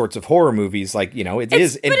these sorts of horror movies. It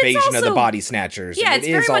is Invasion of the Body Snatchers. Yeah, it's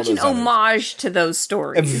very much an homage to those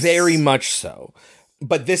stories. Very much so.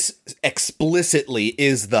 But this explicitly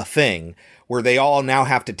is the thing where they all now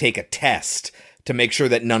have to take a test to make sure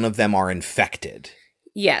that none of them are infected.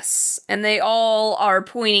 Yes, and they all are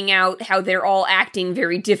pointing out how they're all acting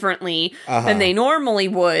very differently than they normally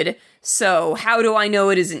would. So how do I know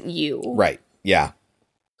it isn't you? Right, yeah.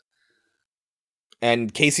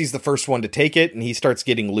 And Casey's the first one to take it, and he starts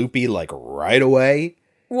getting loopy, right away.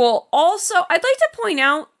 Well, also, I'd like to point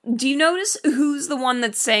out, do you notice who's the one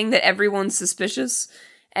that's saying that everyone's suspicious?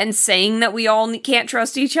 And saying that we all can't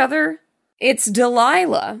trust each other? It's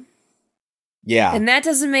Delilah. Yeah. And that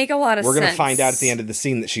doesn't make a lot of sense. We're going to find out at the end of the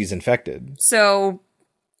scene that she's infected. So,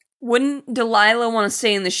 wouldn't Delilah want to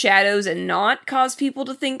stay in the shadows and not cause people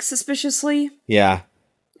to think suspiciously? Yeah.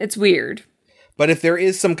 It's weird. But if there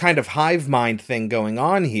is some kind of hive mind thing going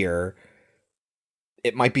on here,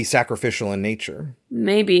 it might be sacrificial in nature.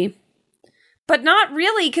 Maybe. But not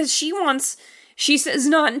really, because she says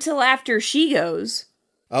not until after she goes.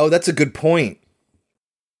 Oh, that's a good point.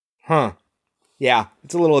 Huh. Yeah,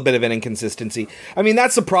 it's a little bit of an inconsistency. I mean,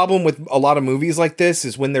 that's the problem with a lot of movies like this,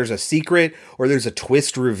 is when there's a secret or there's a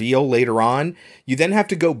twist reveal later on, you then have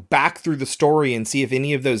to go back through the story and see if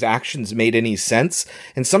any of those actions made any sense.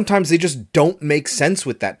 And sometimes they just don't make sense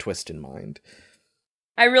with that twist in mind.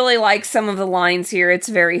 I really like some of the lines here. It's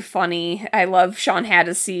very funny. I love Sean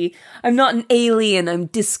Hannity. I'm not an alien, I'm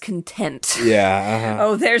discontent. Yeah.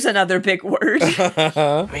 Oh, there's another big word.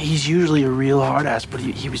 He's usually a real hard ass, but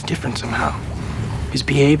he was different somehow. His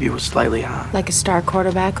behavior was slightly odd. Like a star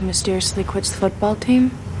quarterback who mysteriously quits the football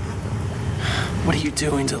team? What are you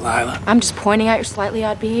doing, Delilah? I'm just pointing out your slightly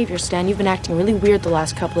odd behavior, Stan. You've been acting really weird the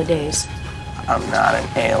last couple of days. I'm not an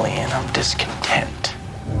alien. I'm discontent.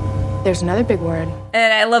 There's another big word.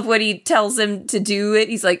 And I love when he tells him to do it.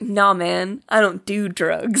 He's like, nah, man, I don't do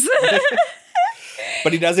drugs.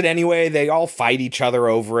 But he does it anyway. They all fight each other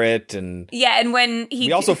over it. And yeah, and when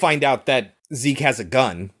we also find out that Zeke has a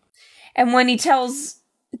gun. And when he tells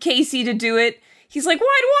Casey to do it, he's like,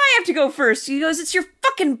 why do I have to go first? He goes, it's your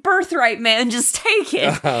fucking birthright, man. Just take it.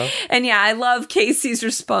 Uh-huh. And yeah, I love Casey's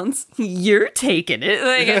response. You're taking it.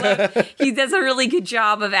 Like, I love, he does a really good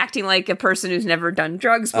job of acting like a person who's never done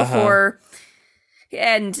drugs before. Uh-huh.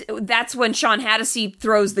 And that's when Sean Hattie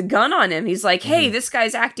throws the gun on him. He's like, hey, this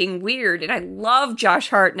guy's acting weird. And I love Josh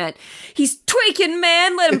Hartnett. He's tweaking,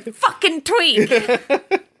 man. Let him fucking tweak.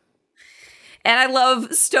 And I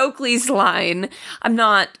love Stokely's line, I'm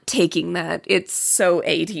not taking that. It's so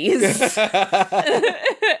 80s.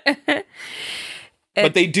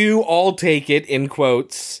 But they do all take it, in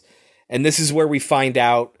quotes. And this is where we find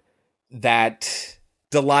out that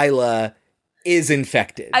Delilah is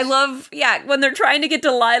infected. I love, when they're trying to get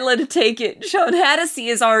Delilah to take it, Sean Hattie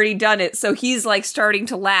has already done it. So he's like starting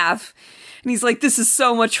to laugh. And he's like, this is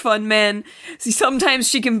so much fun, man. See, sometimes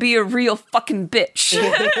she can be a real fucking bitch.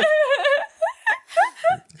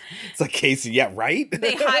 It's like, Casey, yeah, right?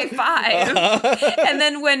 They high five. And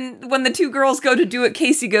then when the two girls go to do it,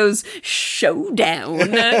 Casey goes, showdown.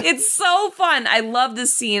 It's so fun. I love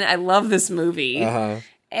this scene. I love this movie. Uh-huh.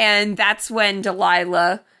 And that's when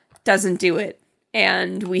Delilah doesn't do it.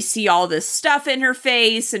 And we see all this stuff in her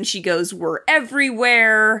face, and she goes, we're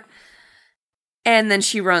everywhere. And then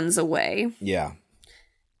she runs away. Yeah.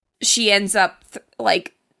 She ends up,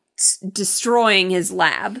 destroying his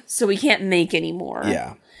lab, so he can't make any more.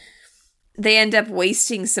 Yeah. They end up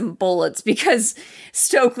wasting some bullets because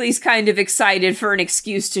Stokely's kind of excited for an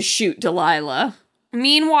excuse to shoot Delilah.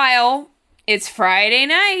 Meanwhile, it's Friday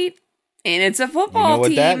night, and it's a football what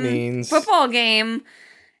team. That means. Football game.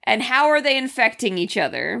 And how are they infecting each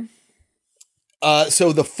other?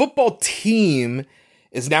 So the football team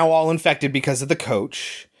is now all infected because of the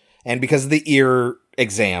coach and because of the ear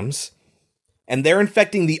exams. And they're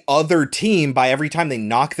infecting the other team by every time they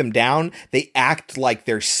knock them down, they act like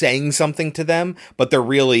they're saying something to them, but they're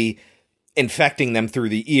really infecting them through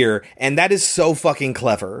the ear. And that is so fucking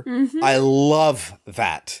clever. Mm-hmm. I love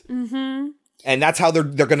that. Mm-hmm. And that's how they're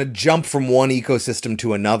going to jump from one ecosystem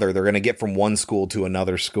to another. They're going to get from one school to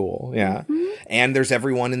another school. Yeah. Mm-hmm. And there's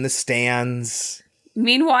everyone in the stands.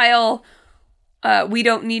 Meanwhile, We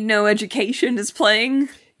Don't Need No Education is playing.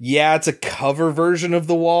 Yeah, it's a cover version of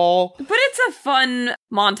The Wall. But it's a fun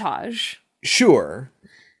montage. Sure.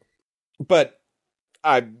 But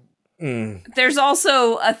There's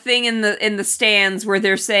also a thing in the stands where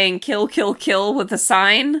they're saying kill, kill, kill with a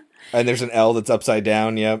sign. And there's an L that's upside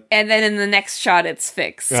down, yep. And then in the next shot, it's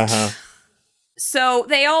fixed. Uh-huh. So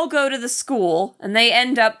they all go to the school, and they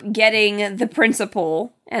end up getting the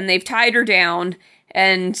principal, and they've tied her down,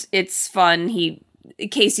 and it's fun.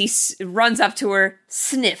 Casey runs up to her,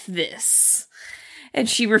 sniff this. And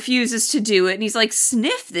she refuses to do it, and he's like,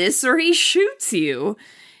 sniff this or he shoots you.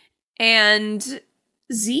 And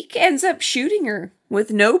Zeke ends up shooting her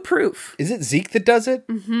with no proof. Is it Zeke that does it?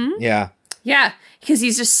 Mm-hmm. Yeah. Yeah, because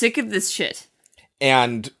he's just sick of this shit.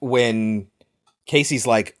 And when Casey's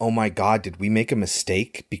like, oh my God, did we make a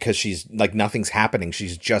mistake? Because she's like, nothing's happening.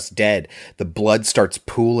 She's just dead. The blood starts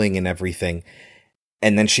pooling and everything.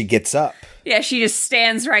 And then she gets up. Yeah, she just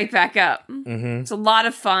stands right back up. Mm-hmm. It's a lot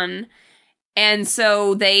of fun. And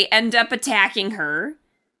so they end up attacking her.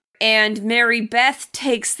 And Mary Beth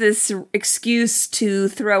takes this excuse to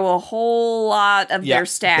throw a whole lot of their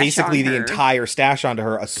stash basically on her. The entire stash onto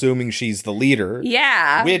her, assuming she's the leader.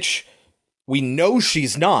 Yeah. Which we know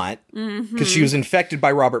she's not, because she was infected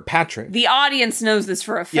by Robert Patrick. The audience knows this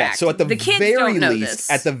for a fact. Yeah, so at the kids very don't know least,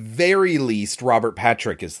 this. at the very least, Robert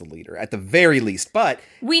Patrick is the leader. At the very least. But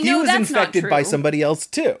we know he was that's infected not true. by somebody else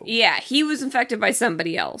too. Yeah, he was infected by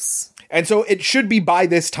somebody else. And so it should be by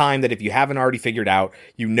this time that if you haven't already figured out,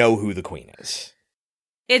 you know who the queen is.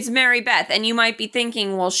 It's Mary Beth, and you might be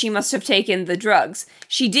thinking, well, she must have taken the drugs.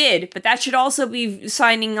 She did, but that should also be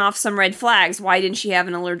signing off some red flags. Why didn't she have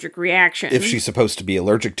an allergic reaction? If she's supposed to be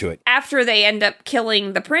allergic to it. After they end up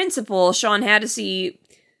killing the principal, Sean Hattie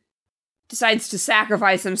decides to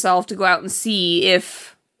sacrifice himself to go out and see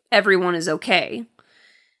if everyone is okay.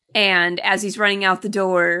 And as he's running out the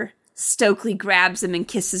door, Stokely grabs him and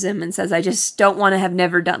kisses him and says, I just don't want to have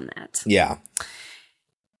never done that. Yeah.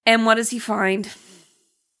 And what does he find?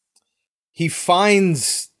 He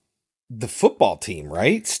finds the football team,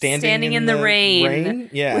 right? Standing in the rain.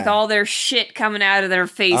 Yeah. With all their shit coming out of their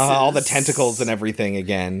faces. All the tentacles and everything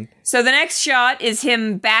again. So the next shot is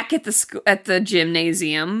him back at the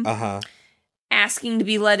gymnasium. Asking to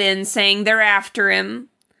be let in, saying they're after him.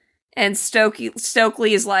 And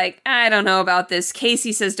Stokely is like, I don't know about this.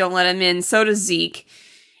 Casey says don't let him in. So does Zeke.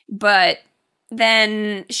 But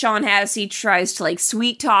then Sean Hattasy tries to, like,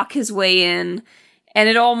 sweet talk his way in. And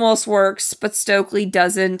it almost works, but Stokely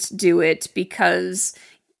doesn't do it because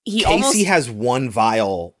Casey has one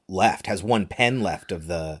vial left, has one pen left of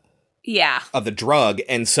the drug,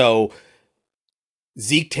 and so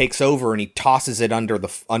Zeke takes over and he tosses it under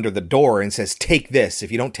the door and says, "Take this. If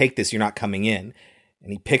you don't take this, you're not coming in."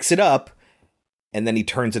 And he picks it up, and then he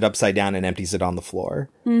turns it upside down and empties it on the floor,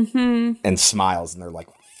 and smiles, and they're like,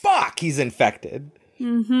 "Fuck, he's infected."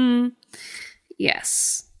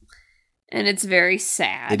 Yes. And it's very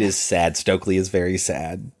sad. It is sad. Stokely is very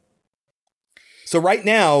sad. So right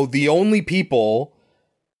now, the only people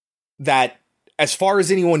that, as far as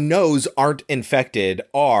anyone knows, aren't infected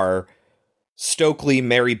are Stokely,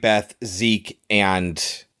 Mary Beth, Zeke,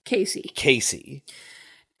 and Casey.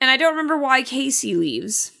 And I don't remember why Casey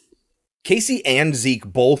leaves. Casey and Zeke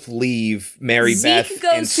both leave Mary Beth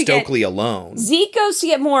and Stokely alone. Zeke goes to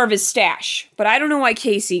get more of his stash, but I don't know why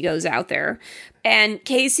Casey goes out there. And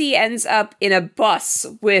Casey ends up in a bus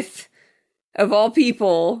with, of all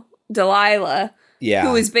people, Delilah,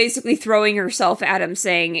 who is basically throwing herself at him,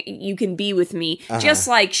 saying, "You can be with me." Just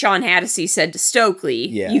like Sean Hattasy said to Stokely,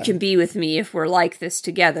 "You can be with me if we're like this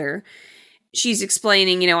together." She's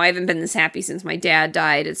explaining, I haven't been this happy since my dad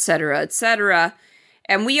died, etc., etc.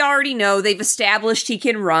 And we already know they've established he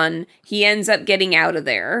can run. He ends up getting out of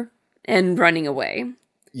there and running away.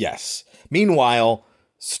 Yes. Meanwhile,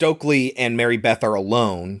 Stokely and Mary Beth are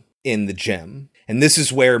alone in the gym. And this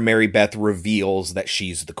is where Mary Beth reveals that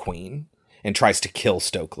she's the queen and tries to kill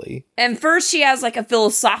Stokely. And first she has like a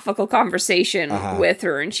philosophical conversation with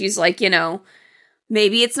her. And she's like,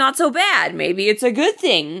 maybe it's not so bad. Maybe it's a good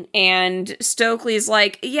thing. And Stokely's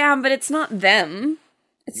like, yeah, but it's not them.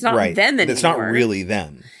 It's not them anymore. It's not really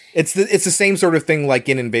them. It's the same sort of thing like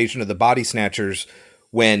in Invasion of the Body Snatchers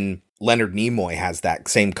when Leonard Nimoy has that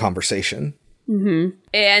same conversation. It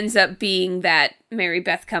ends up being that Mary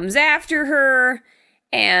Beth comes after her,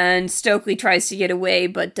 and Stokely tries to get away,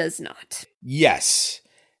 but does not. Yes.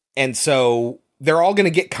 And so they're all going to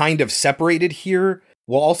get kind of separated here.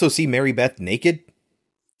 We'll also see Mary Beth naked.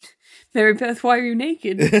 Mary Beth, why are you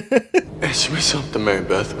naked? Answer me something, Mary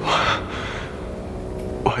Beth.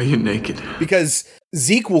 Why are you naked? Because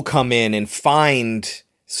Zeke will come in and find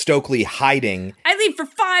Stokely hiding. I leave for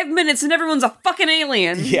 5 minutes and everyone's a fucking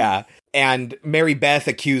alien. Yeah. And Mary Beth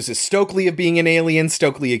accuses Stokely of being an alien.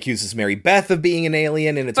 Stokely accuses Mary Beth of being an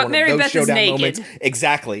alien. And it's one of those showdown moments.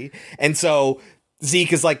 Exactly. And so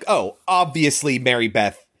Zeke is like, oh, obviously Mary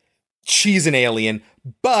Beth, she's an alien.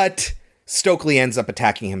 But Stokely ends up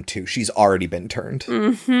attacking him too. She's already been turned.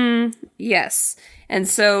 Yes. And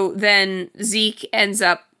so then Zeke ends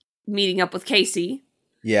up meeting up with Casey.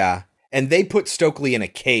 Yeah. And they put Stokely in a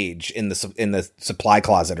cage in the supply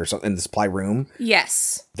closet or something, in the supply room.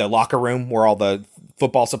 Yes. The locker room where all the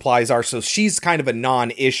football supplies are. So she's kind of a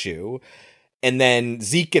non-issue. And then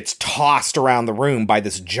Zeke gets tossed around the room by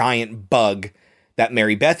this giant bug that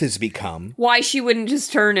Mary Beth has become. Why she wouldn't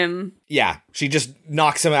just turn him. Yeah. She just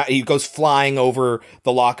knocks him out. He goes flying over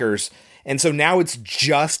the lockers. And so now it's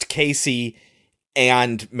just Casey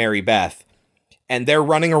and Mary Beth. And they're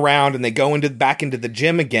running around and they go back into the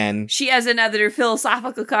gym again. She has another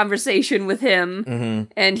philosophical conversation with him.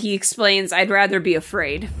 And he explains, I'd rather be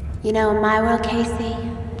afraid. In my world, Casey,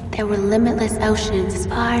 there were limitless oceans as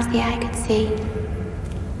far as the eye could see.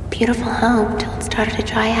 Beautiful home till it started to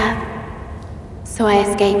dry up. So I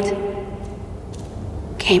escaped.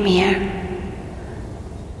 Came here.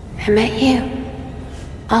 I met you.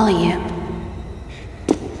 All of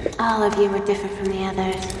you. All of you were different from the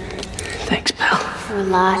others. Thanks, pal. You were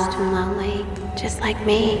lost and lonely, just like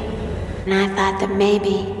me. And I thought that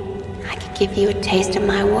maybe I could give you a taste of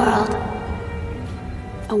my world.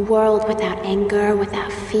 A world without anger,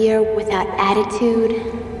 without fear, without attitude.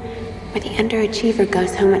 Where the underachiever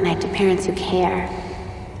goes home at night to parents who care.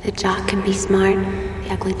 The jock can be smart,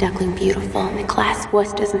 the ugly duckling beautiful, and the class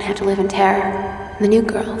wuss doesn't have to live in terror. And the new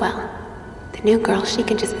girl, she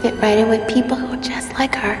can just fit right in with people who are just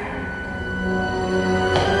like her.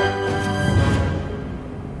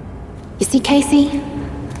 You see, Casey?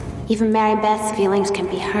 Even Mary Beth's feelings can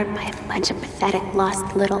be hurt by a bunch of pathetic,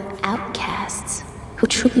 lost little outcasts who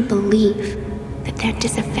truly believe that their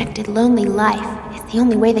disaffected, lonely life is the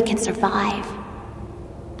only way they can survive.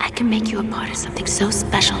 I can make you a part of something so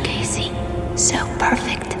special, Casey. So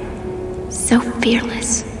perfect. So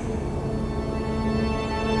fearless.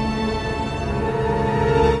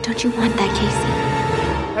 Don't you want that,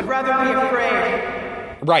 Casey? I'd rather be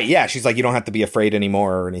afraid. Right, yeah. She's like, you don't have to be afraid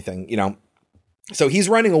anymore or anything, you know. So he's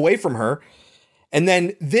running away from her. And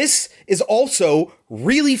then this is also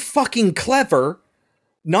really fucking clever,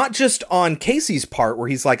 not just on Casey's part, where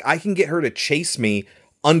he's like, I can get her to chase me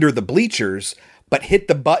under the bleachers, but hit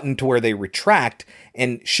the button to where they retract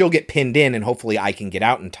and she'll get pinned in and hopefully I can get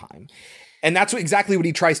out in time. And that's exactly what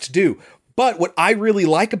he tries to do. But what I really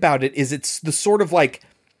like about it is it's the sort of like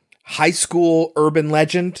high school urban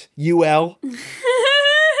legend, UL,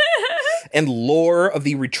 and lore of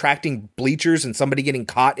the retracting bleachers and somebody getting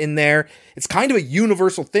caught in there. It's kind of a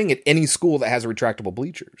universal thing at any school that has retractable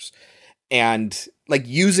bleachers. And like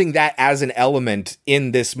using that as an element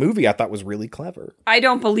in this movie, I thought was really clever. I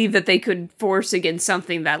don't believe that they could force against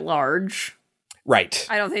something that large. Right.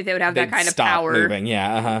 I don't think they would have that kind of stop power. Moving.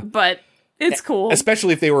 Yeah. Uh-huh. But it's cool.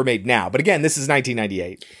 Especially if they were made now. But again, this is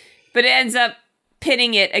 1998. But it ends up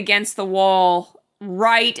pitting it against the wall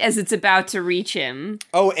right as it's about to reach him.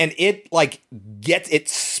 Oh, and it like it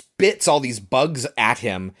spits all these bugs at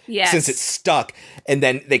him since it's stuck. And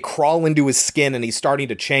then they crawl into his skin and he's starting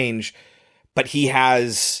to change. But he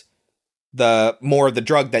has more of the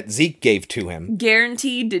drug that Zeke gave to him.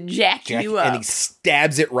 Guaranteed to jack you up. And he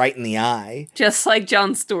stabs it right in the eye. Just like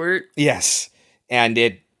Jon Stewart. Yes. And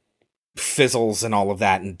it fizzles and all of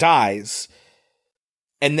that and dies.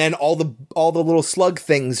 And then all the little slug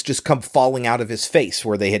things just come falling out of his face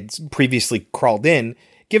where they had previously crawled in,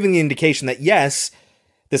 giving the indication that, yes,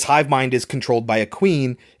 this hive mind is controlled by a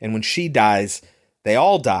queen, and when she dies, they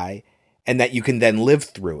all die, and that you can then live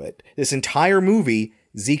through it. This entire movie,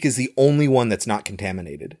 Zeke is the only one that's not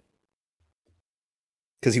contaminated.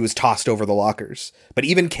 Because he was tossed over the lockers. But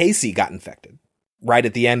even Casey got infected right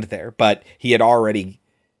at the end there, but he had already,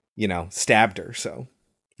 stabbed her, so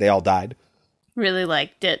they all died. Really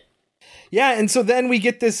liked it. Yeah, and so then we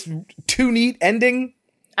get this too neat ending.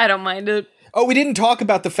 I don't mind it. Oh, we didn't talk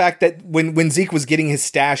about the fact that when Zeke was getting his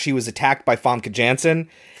stash, he was attacked by Famke Janssen,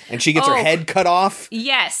 and she gets her head cut off.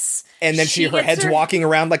 Yes. And then her head's walking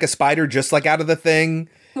around like a spider, just like out of the Thing.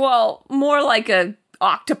 Well, more like a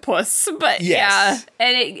octopus, but yes. Yeah.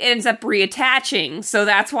 And it ends up reattaching, so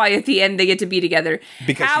that's why at the end they get to be together.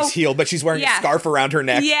 Because she's healed, but she's wearing a scarf around her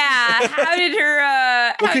neck. Yeah. How did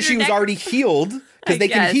her... because she was already healed, because they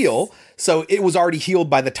can heal. So it was already healed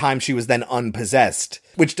by the time she was then unpossessed.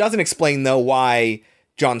 Which doesn't explain, though, why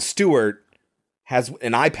Jon Stewart has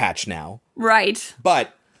an eye patch now. Right.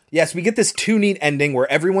 But, yes, we get this too neat ending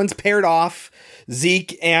where everyone's paired off.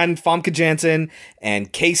 Zeke and Famke Janssen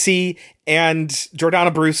and Casey and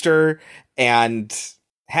Jordana Brewster and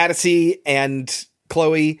Hattie and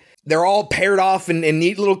Chloe. They're all paired off in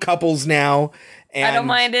neat little couples now. And I don't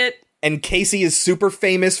mind it. And Casey is super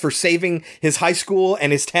famous for saving his high school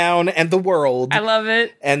and his town and the world. I love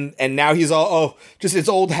it. And now he's all, just his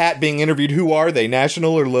old hat being interviewed. Who are they,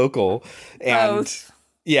 national or local? And both.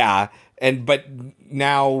 Yeah. But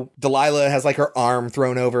now Delilah has like her arm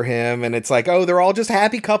thrown over him, and it's like, oh, they're all just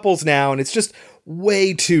happy couples now, and it's just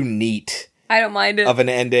way too neat. I don't mind it. Of an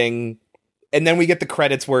ending. And then we get the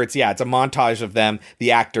credits where it's a montage of them,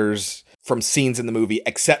 the actors from scenes in the movie,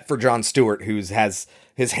 except for Jon Stewart, who has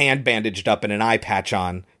his hand bandaged up and an eye patch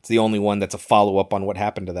on. It's the only one that's a follow-up on what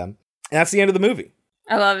happened to them. And that's the end of the movie.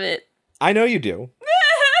 I love it. I know you do.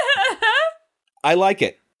 I like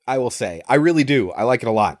it, I will say. I really do. I like it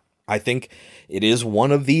a lot. I think it is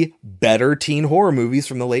one of the better teen horror movies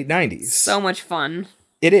from the late 90s. So much fun.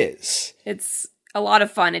 It is. It's a lot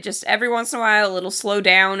of fun. It just, every once in a while, it'll slow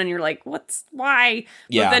down and you're like, why?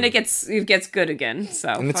 Yeah. But then it gets good again. So,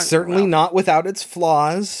 and it's certainly not without its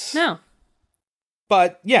flaws. No.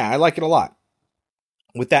 But yeah, I like it a lot.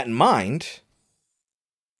 With that in mind,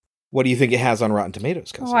 what do you think it has on Rotten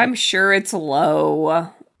Tomatoes, Kelsey? Oh, I'm sure it's low.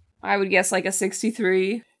 I would guess like a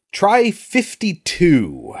 63. Try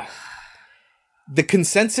 52. The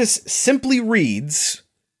consensus simply reads,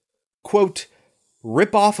 quote,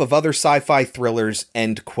 rip-off of other sci-fi thrillers,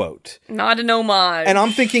 end quote. Not an homage. And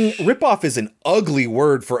I'm thinking rip-off is an ugly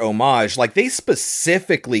word for homage. Like, they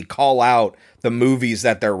specifically call out the movies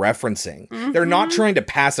that they're referencing. Mm-hmm. They're not trying to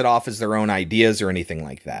pass it off as their own ideas or anything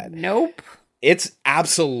like that. Nope. It's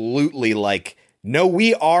absolutely like, no,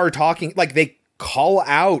 we are talking, like, they call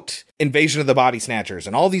out Invasion of the Body Snatchers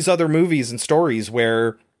and all these other movies and stories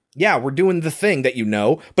where, yeah, we're doing the thing that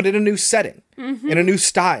but in a new setting, in a new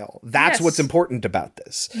style. That's what's important about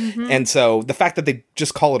this. Mm-hmm. And so the fact that they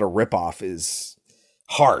just call it a ripoff is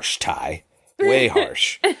harsh, Ty. Way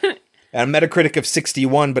harsh. And a Metacritic of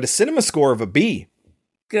 61, but a cinema score of a B.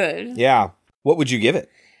 Good. Yeah. What would you give it?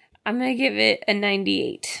 I'm going to give it a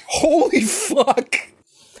 98. Holy fuck.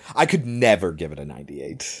 I could never give it a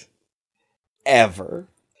 98. Ever.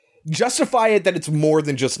 Justify it that it's more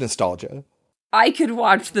than just nostalgia. I could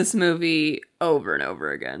watch this movie over and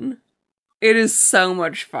over again. It is so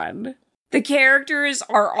much fun. The characters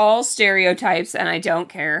are all stereotypes, and I don't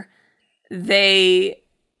care. They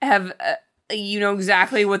have, you know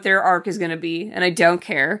exactly what their arc is going to be, and I don't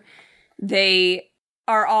care. They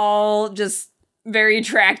are all just very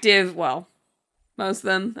attractive. Well, most of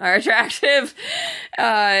them are attractive,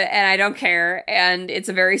 and I don't care. And it's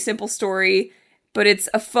a very simple story, but it's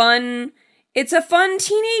a fun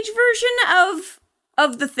teenage version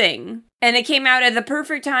of The Thing. And it came out at the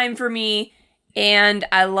perfect time for me, and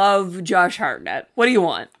I love Josh Hartnett. What do you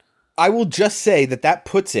want? I will just say that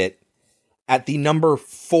puts it at the number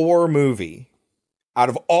 4 movie. Out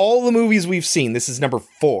of all the movies we've seen, this is number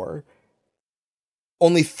 4.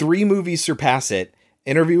 Only 3 movies surpass it.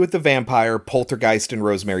 Interview with the Vampire, Poltergeist, and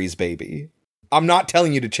Rosemary's Baby. I'm not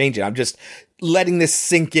telling you to change it. I'm just letting this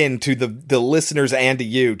sink into the listeners and to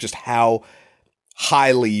you, just how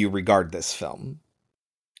highly you regard this film.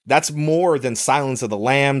 That's more than Silence of the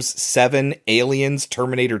Lambs, Seven, Aliens,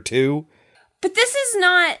 Terminator 2. But this is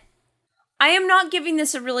not... I am not giving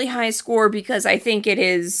this a really high score because I think it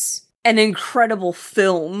is an incredible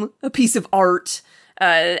film, a piece of art.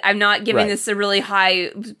 I'm not giving this a really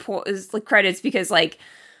high credits because, like,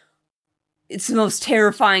 it's the most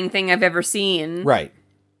terrifying thing I've ever seen. Right.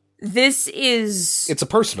 This is... It's a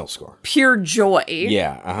personal score. Pure joy.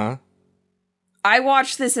 Yeah, uh-huh. I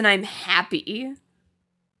watch this and I'm happy.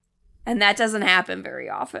 And that doesn't happen very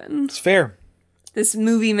often. It's fair. This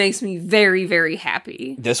movie makes me very, very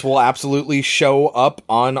happy. This will absolutely show up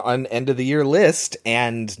on an end of the year list,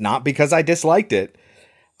 and not because I disliked it.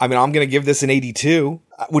 I mean, I'm going to give this an 82,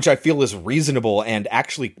 which I feel is reasonable and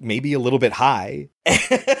actually maybe a little bit high.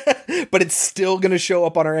 But it's still going to show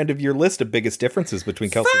up on our end of year list of biggest differences between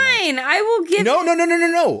Kelsey and I. I will give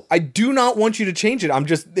No. I do not want you to change it.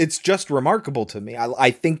 It's just remarkable to me. I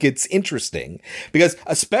think it's interesting because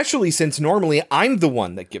especially since normally I'm the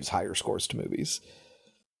one that gives higher scores to movies.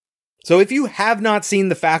 So if you have not seen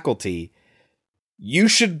The Faculty, you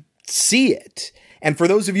should see it. And for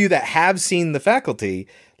those of you that have seen The Faculty,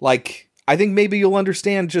 like, I think maybe you'll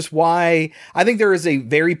understand just why. I think there is a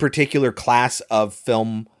very particular class of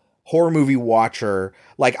film horror movie watcher.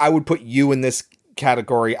 Like, I would put you in this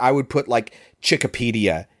category. I would put, like,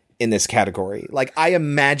 Chickapedia in this category. Like, I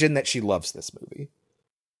imagine that she loves this movie.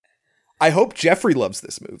 I hope Jeffrey loves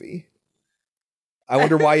this movie. I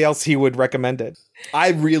wonder why else he would recommend it. I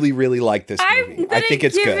really, really like this movie. I think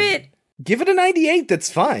it's good. Give it a 98. That's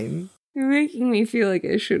fine. You're making me feel like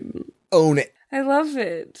I shouldn't. Own it. I love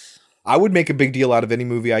it. I would make a big deal out of any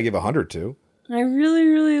movie I give 100 to. I really,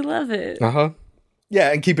 really love it. Uh-huh.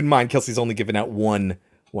 Yeah, and keep in mind, Kelsey's only given out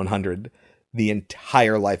 100 the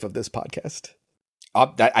entire life of this podcast.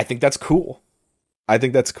 I think that's cool. I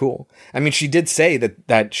mean, she did say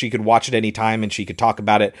that she could watch it anytime and she could talk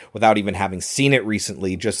about it without even having seen it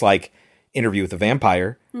recently, just like Interview with the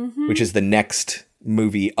Vampire, which is the next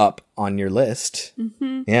movie up on your list.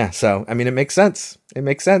 Yeah, so, I mean, it makes sense.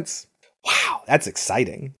 Wow, that's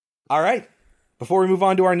exciting. All right. Before we move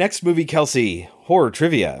on to our next movie, Kelsey, horror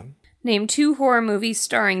trivia. Name 2 horror movies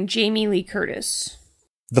starring Jamie Lee Curtis.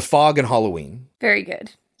 The Fog and Halloween. Very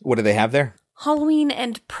good. What do they have there? Halloween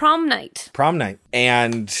and Prom Night.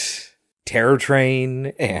 And Terror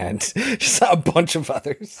Train and just a bunch of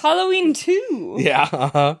others. Halloween 2. Yeah,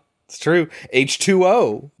 uh-huh. It's true.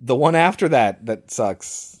 H2O, the one after that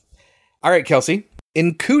sucks. All right, Kelsey.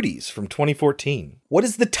 In Cooties from 2014, what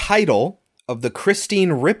is the title of the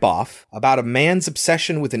Christine ripoff about a man's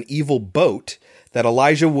obsession with an evil boat that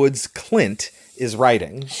Elijah Wood's Clint is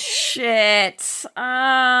writing? Shit.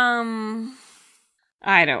 I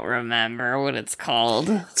don't remember what it's called.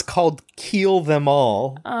 It's called Kill Them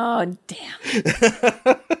All. Oh,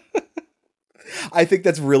 damn. I think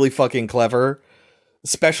that's really fucking clever.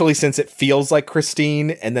 Especially since it feels like Christine,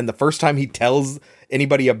 and then the first time he tells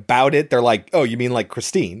anybody about it, they're like, oh, you mean like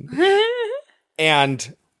Christine?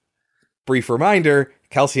 And, brief reminder,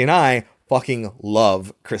 Kelsey and I fucking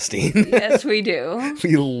love Christine. Yes, we do.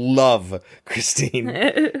 We love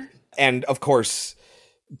Christine. And, of course,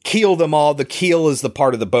 Keel Them All. The keel is the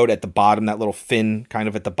part of the boat at the bottom, that little fin kind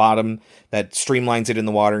of at the bottom that streamlines it in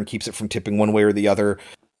the water and keeps it from tipping one way or the other.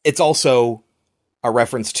 It's also a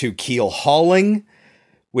reference to keel hauling,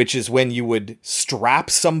 which is when you would strap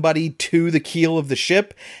somebody to the keel of the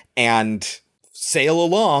ship and sail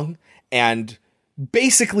along, and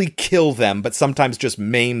basically kill them, but sometimes just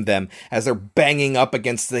maim them as they're banging up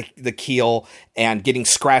against the keel and getting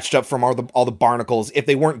scratched up from all the barnacles. If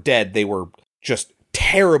they weren't dead, they were just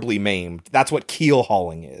terribly maimed. That's what keel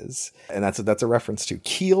hauling is. And that's a reference to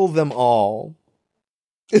Keel Them All.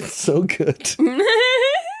 It's so good. All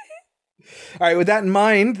right, with that in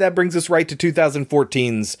mind, that brings us right to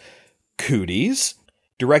 2014's Cooties,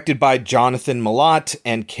 directed by Jonathan Milott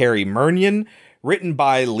and Carrie Murnion, written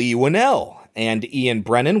by Leigh Whannell and Ian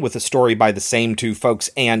Brennan, with a story by the same two folks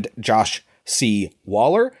and Josh C.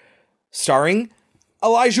 Waller, starring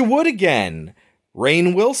Elijah Wood again,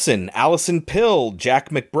 Rainn Wilson, Allison Pill, Jack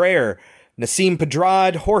McBrayer, Nasim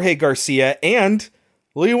Pedrad, Jorge Garcia, and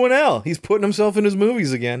Leigh Whannell. He's putting himself in his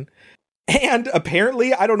movies again. And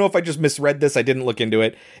apparently, I don't know if I just misread this, I didn't look into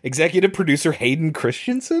it, executive producer Hayden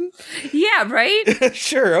Christensen? Yeah, right?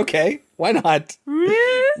 Sure, okay. Why not?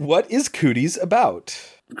 What is Cooties about?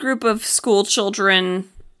 A group of school children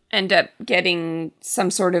end up getting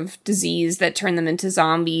some sort of disease that turn them into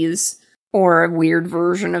zombies, or a weird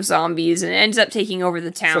version of zombies, and it ends up taking over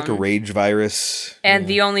the town. It's like a rage virus. And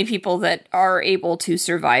the only people that are able to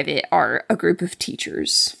survive it are a group of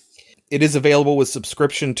teachers. It is available with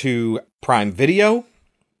subscription to Prime Video,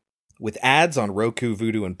 with ads on Roku,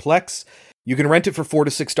 Vudu, and Plex. You can rent it for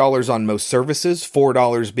 $4 to $6 on most services,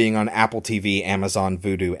 $4 being on Apple TV, Amazon,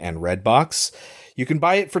 Vudu, and Redbox. You can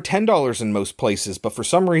buy it for $10 in most places, but for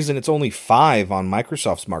some reason it's only $5 on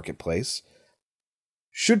Microsoft's Marketplace.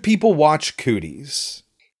 Should people watch Cooties?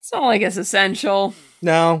 It's not like it's essential.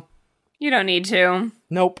 No. You don't need to.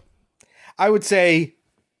 Nope. I would say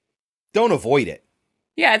don't avoid it.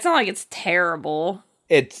 Yeah, it's not like it's terrible.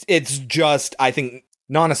 It's just, I think,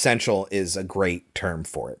 non-essential is a great term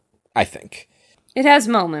for it, I think. It has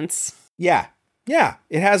moments. Yeah,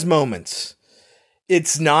 it has moments.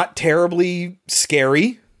 It's not terribly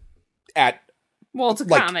scary it's a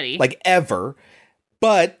comedy. Like ever.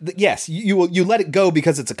 But yes, you let it go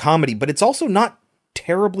because it's a comedy, but it's also not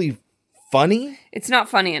terribly funny. It's not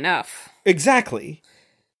funny enough. Exactly.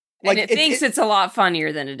 And it thinks it's a lot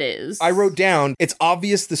funnier than it is. I wrote down, it's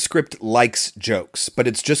obvious the script likes jokes, but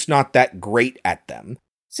it's just not that great at them.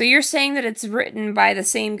 So you're saying that it's written by the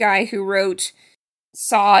same guy who wrote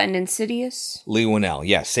Saw and Insidious? Leigh Whannell,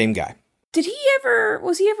 yeah, same guy.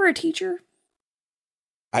 Was he ever a teacher?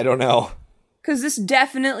 I don't know. Because this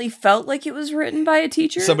definitely felt like it was written by a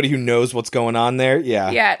teacher. Somebody who knows what's going on there,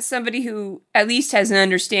 yeah. Yeah, somebody who at least has an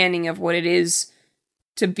understanding of what it is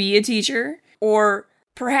to be a teacher. Or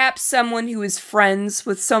perhaps someone who is friends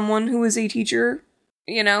with someone who is a teacher,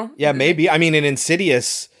 you know? Yeah, maybe. I mean, in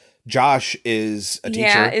Insidious, Josh is a teacher.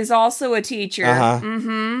 Yeah, is also a teacher. Uh-huh.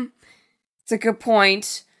 Mm-hmm. It's a good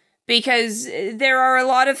point. Because there are a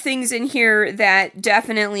lot of things in here that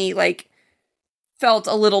definitely, felt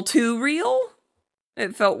a little too real.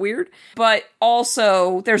 It felt weird. But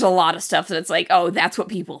also, there's a lot of stuff that's like, oh, that's what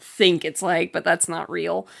people think it's like, but that's not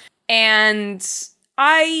real. And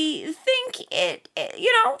I think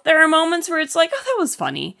there are moments where it's like, oh, that was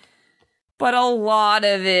funny. But a lot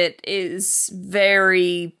of it is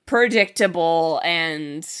very predictable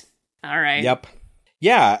and all right. Yep.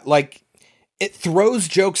 Yeah, it throws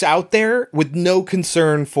jokes out there with no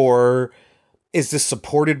concern for, is this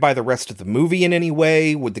supported by the rest of the movie in any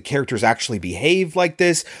way? Would the characters actually behave like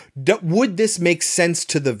this? Would this make sense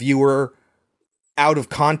to the viewer out of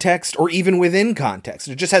context or even within context?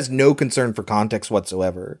 It just has no concern for context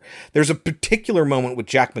whatsoever. There's a particular moment with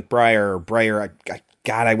Jack McBrayer, or Breyer,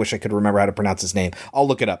 God, I wish I could remember how to pronounce his name. I'll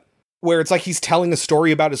look it up. Where it's like he's telling a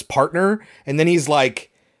story about his partner, and then he's like,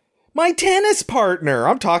 my tennis partner,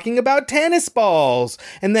 I'm talking about tennis balls.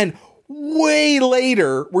 And then way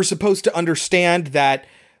later, we're supposed to understand that,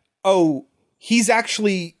 oh, he's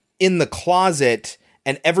actually in the closet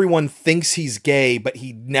and everyone thinks he's gay, but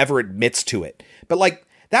he never admits to it. But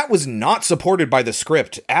that was not supported by the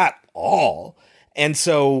script at all. And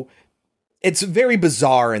so it's very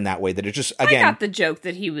bizarre in that way that it just, again. I got the joke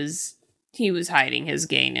that he was hiding his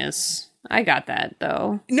gayness. I got that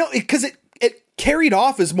though. No, because it carried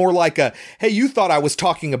off as more like a, hey, you thought I was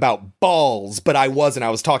talking about balls, but I wasn't. I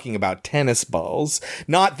was talking about tennis balls.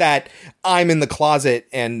 Not that I'm in the closet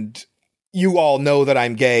and you all know that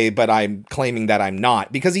I'm gay, but I'm claiming that I'm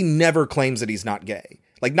not. Because he never claims that he's not gay.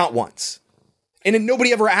 Not once. And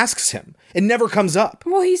nobody ever asks him. It never comes up.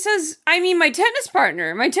 Well, he says, I mean my tennis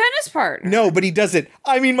partner. No, but he does it,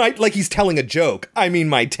 he's telling a joke. I mean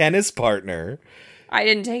my tennis partner. I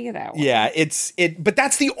didn't take it that way. Yeah, but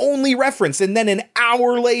that's the only reference. And then an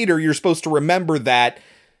hour later, you're supposed to remember that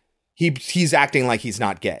he's acting like he's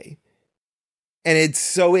not gay. And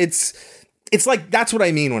it's like, that's what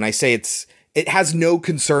I mean when I say it has no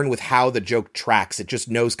concern with how the joke tracks. It just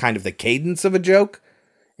knows kind of the cadence of a joke,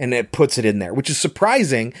 and it puts it in there, which is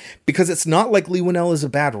surprising because it's not like Leigh Whannell is a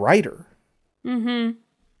bad writer. Mm-hmm.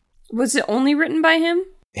 Was it only written by him?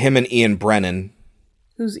 Him and Ian Brennan.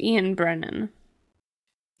 Who's Ian Brennan?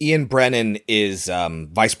 Ian Brennan is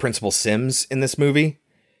Vice Principal Sims in this movie,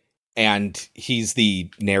 and he's the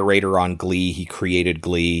narrator on Glee. He created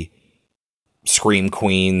Glee, Scream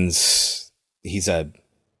Queens. He's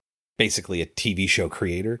basically a TV show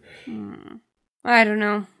creator. I don't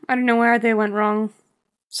know. I don't know where they went wrong.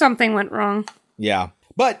 Something went wrong. Yeah.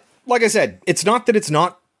 But, like I said, it's not that it's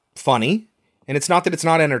not funny, and it's not that it's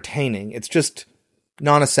not entertaining. It's just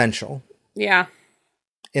non-essential. Yeah.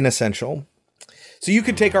 Inessential. So you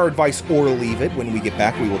could take our advice or leave it. When we get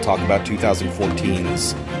back, we will talk about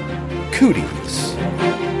 2014's Cooties.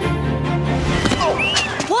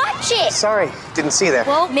 Watch it! Sorry, didn't see that.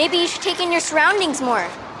 Well, maybe you should take in your surroundings more.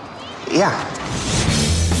 Yeah.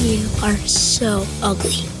 You are so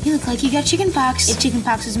ugly. You look like you got chickenpox. If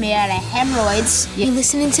chickenpox is made out of hemorrhoids. You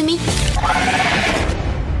listening to me?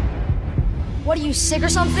 What, are you sick or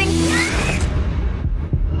something?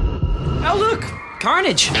 Oh, look!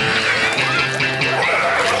 Carnage!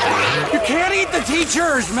 You can't eat the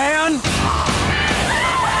teachers, man!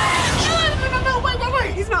 No,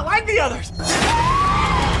 wait. He's not like the others.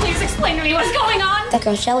 Please explain to me what's going on. That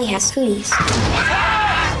girl Shelly has cooties.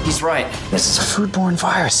 He's right. This is a foodborne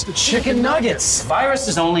virus. Chicken nuggets. Virus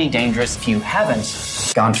is only dangerous if you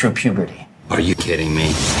haven't gone through puberty. Are you kidding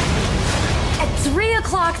me? At 3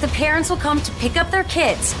 o'clock, the parents will come to pick up their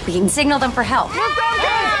kids. We can signal them for help.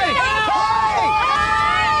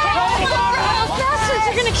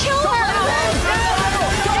 You're gonna kill her!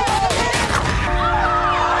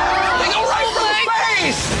 They go right for the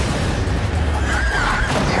face!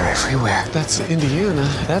 They're everywhere. That's Indiana.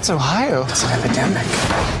 That's Ohio. It's an epidemic.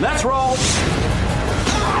 Let's roll!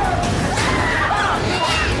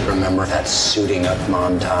 Remember that suiting up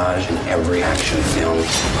montage in every action film?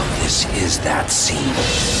 This is that scene.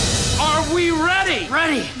 Are we ready?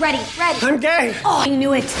 Ready. I'm gay. Oh, I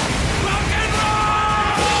knew it.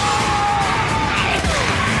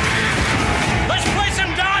 Let's play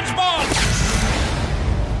some dodgeball!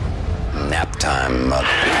 Nap time, mother.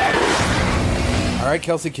 All right,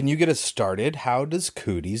 Kelsey, can you get us started? How does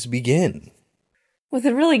Cooties begin? With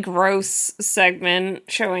a really gross segment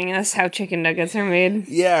showing us how chicken nuggets are made.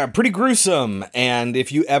 Yeah, pretty gruesome. And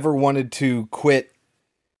if you ever wanted to quit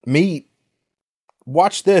meat,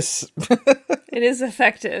 watch this. It is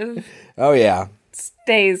effective. Oh, yeah.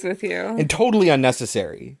 Stays with you. And totally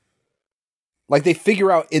unnecessary. Like, they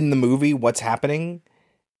figure out in the movie what's happening,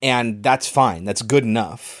 and that's fine. That's good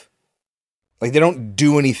enough. Like, they don't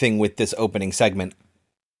do anything with this opening segment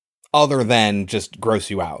other than just gross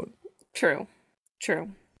you out. True.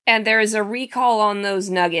 And there is a recall on those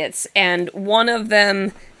nuggets, and one of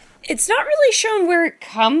them, it's not really shown where it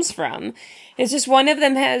comes from. It's just one of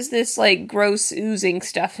them has this, like, gross oozing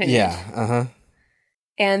stuff in it. Yeah,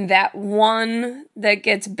 And that one that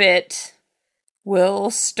gets bit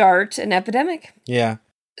will start an epidemic. Yeah.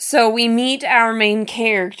 So we meet our main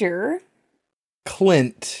character,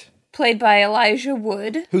 Clint. played by Elijah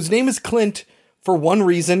Wood. Whose name is Clint for one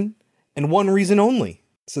reason, and one reason only.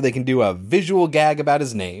 So they can do a visual gag about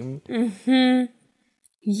his name. Mm-hmm.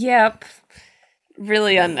 Yep.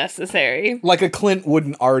 Really unnecessary. Like a Clint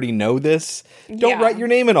wouldn't already know this. Don't write your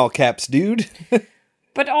name in all caps, dude.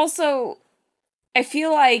 But also, I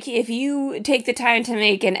feel like if you take the time to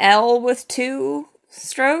make an L with 2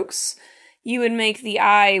 strokes, you would make the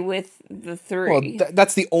I with the 3. Well,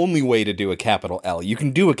 that's the only way to do a capital L. You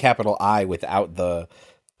can do a capital I without the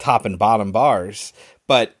top and bottom bars,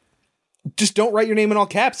 but just don't write your name in all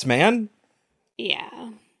caps, man.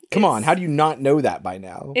 Yeah. Come on, how do you not know that by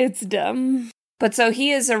now? It's dumb. But so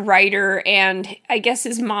he is a writer, and I guess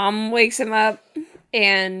his mom wakes him up,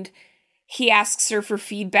 and he asks her for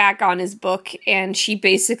feedback on his book, and she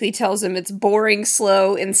basically tells him it's boring,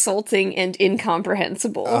 slow, insulting, and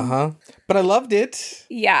incomprehensible. Uh-huh. But I loved it.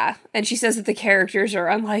 Yeah, and she says that the characters are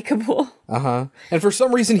unlikable. Uh-huh. And for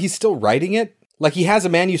some reason, he's still writing it. Like, he has a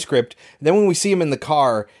manuscript, and then when we see him in the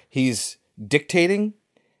car, he's dictating,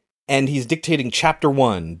 and he's dictating chapter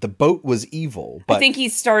 1, The Boat Was Evil. But I think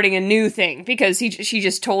he's starting a new thing, because she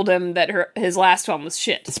just told him that his last one was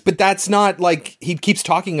shit. But that's not, like, he keeps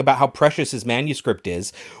talking about how precious his manuscript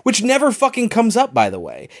is, which never fucking comes up, by the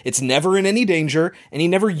way. It's never in any danger, and he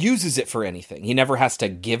never uses it for anything. He never has to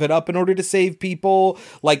give it up in order to save people.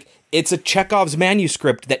 Like, it's a Chekhov's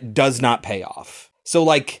manuscript that does not pay off. So,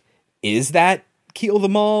 like, is that Kill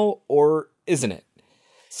Them All, or isn't it?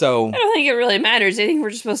 So I don't think it really matters. I think we're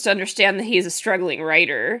just supposed to understand that he's a struggling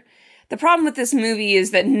writer. The problem with this movie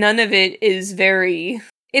is that none of it is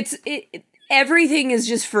everything is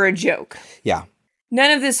just for a joke. Yeah.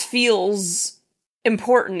 None of this feels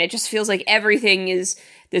important. It just feels like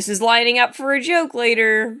this is lining up for a joke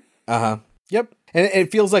later. Uh-huh. Yep. And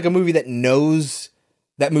it feels like a movie that knows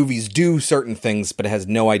that movies do certain things, but it has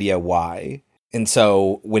no idea why. And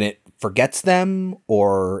so when it forgets them,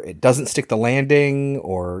 or it doesn't stick the landing,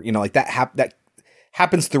 or, like that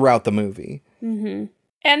happens throughout the movie. Mm-hmm.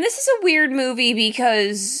 And this is a weird movie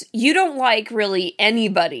because you don't like really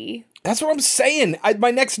anybody. That's what I'm saying.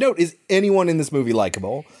 My next note is anyone in this movie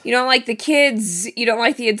likable. You don't like the kids. You don't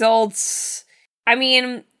like the adults. I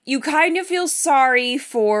mean, you kind of feel sorry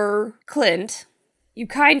for Clint. You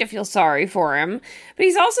kind of feel sorry for him. But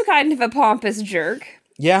he's also kind of a pompous jerk.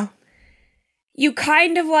 Yeah. You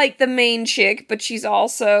kind of like the main chick, but she's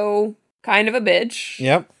also kind of a bitch.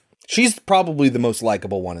 Yep. She's probably the most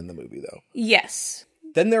likable one in the movie, though. Yes.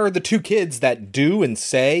 Then there are the two kids that do and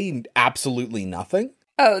say absolutely nothing.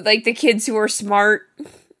 Oh, like the kids who are smart?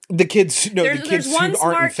 The kids who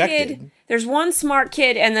aren't infected. There's one smart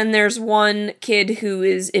kid, and then there's one kid who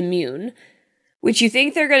is immune. Which you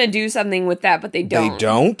think they're going to do something with that, but they don't. They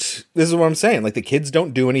don't? This is what I'm saying. Like, the kids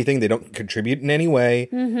don't do anything. They don't contribute in any way.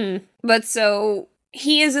 Mm-hmm. But so,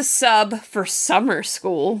 he is a sub for summer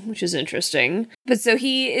school, which is interesting. But so,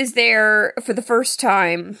 he is there for the first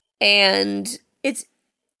time, and it's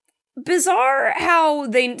bizarre how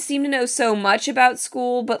they seem to know so much about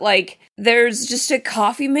school, but, like, there's just a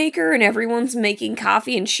coffee maker, and everyone's making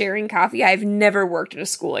coffee and sharing coffee. I've never worked at a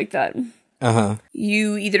school like that. Uh-huh.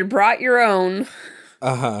 You either brought your own,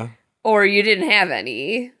 or you didn't have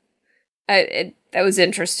any. That was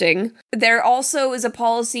interesting. There also is a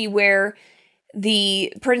policy where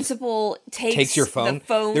the principal takes your phone. The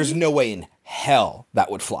phone. There's no way in hell that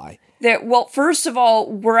would fly. Well, first of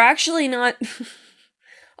all, we're actually not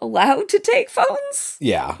allowed to take phones.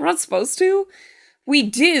 Yeah. We're not supposed to. We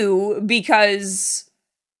do because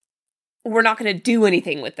we're not going to do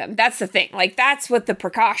anything with them. That's the thing. Like, that's what the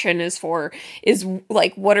precaution is for, is,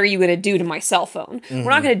 like, what are you going to do to my cell phone? Mm-hmm.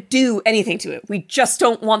 We're not going to do anything to it. We just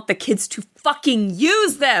don't want the kids to fucking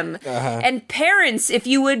use them. And parents, if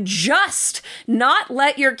you would just not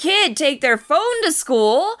let your kid take their phone to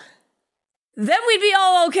school, then we'd be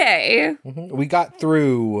all okay. Mm-hmm. We got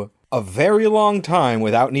through a very long time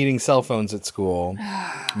without needing cell phones at school.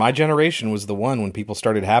 My generation was the one when people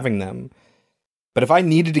started having them. But if I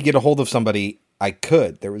needed to get a hold of somebody, I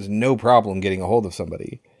could. There was no problem getting a hold of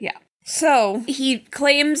somebody. Yeah. So, he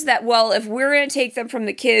claims that, well, if we're going to take them from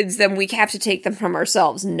the kids, then we have to take them from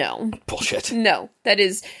ourselves. No. Bullshit. No. That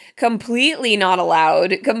is completely not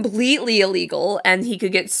allowed, completely illegal, and he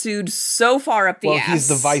could get sued so far up the ass. Well, he's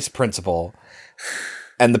the vice principal.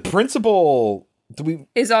 And the principal...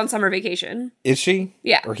 is on summer vacation. Is she?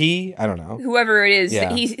 Yeah. Or he? I don't know. Whoever it is,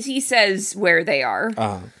 yeah. He says where they are.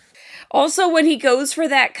 Also, when he goes for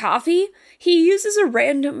that coffee, he uses a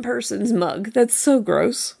random person's mug. That's so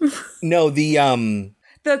gross. No, the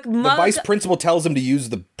mug, vice principal tells him to use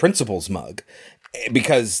the principal's mug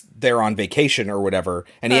because they're on vacation or whatever.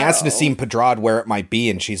 And he asks Nassim Pedrad where it might be.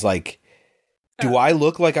 And she's like, do I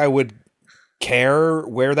look like I would care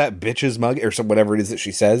where that bitch's mug or whatever it is that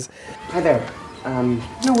she says? Hi there. You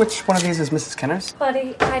know which one of these is Mrs. Kenner's?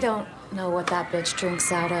 Buddy, I don't know what that bitch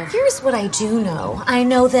drinks out of. Here's what I do know. I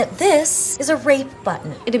know that this is a rape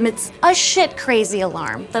button. It emits a shit-crazy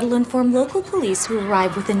alarm that'll inform local police who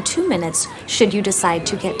arrive within 2 minutes should you decide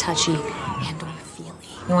to get touchy and or feely.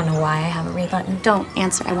 You wanna know why I have a rape button? Don't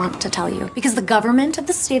answer, I want to tell you. Because the government of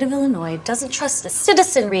the state of Illinois doesn't trust the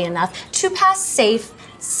citizenry enough to pass safe,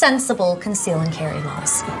 sensible conceal and carry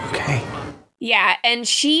laws. Okay. Yeah, and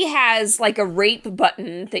she has, like, a rape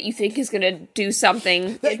button that you think is going to do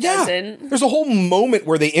something. It doesn't. There's a whole moment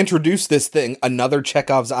where they introduce this thing, another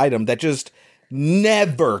Chekhov's item, that just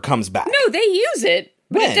never comes back. No, they use it,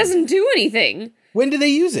 but it doesn't do anything. When do they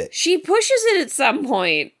use it? She pushes it at some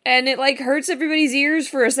point, and it, like, hurts everybody's ears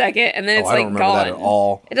for a second, and then it's, I don't remember gone. that at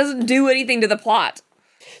all. It doesn't do anything to the plot.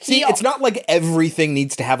 See, it's not like everything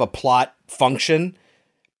needs to have a plot function,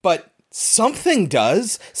 but something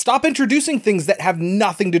does. Stop introducing things that have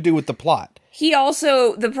nothing to do with the plot.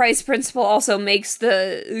 The vice principal also makes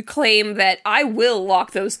the claim that I will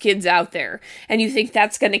lock those kids out there. And you think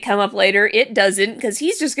that's going to come up later. It doesn't, because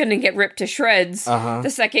he's just going to get ripped to shreds the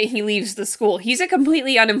second he leaves the school. He's a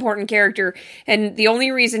completely unimportant character, and the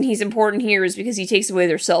only reason he's important here is because he takes away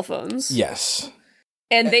their cell phones. Yes.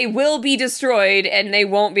 And they will be destroyed, and they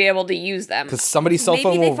won't be able to use them. Because somebody's cell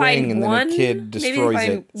phone will ring, and then a kid destroys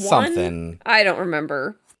it. Something. I don't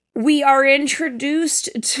remember. we are introduced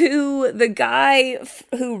to the guy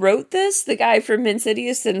who wrote this, the guy from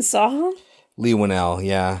Insidious and Saw. Leigh Whannell,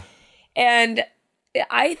 yeah. And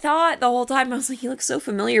I thought the whole time, I was like, he looks so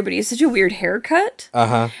familiar, but he has such a weird haircut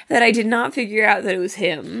that I did not figure out that it was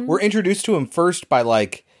him. We're introduced to him first by,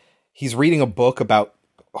 like, he's reading a book about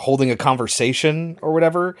holding a conversation or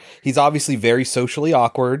whatever. He's obviously very socially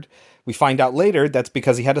awkward. We find out later that's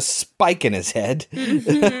because he had a spike in his head.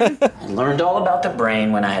 I learned all about the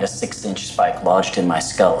brain when I had a 6-inch spike lodged in my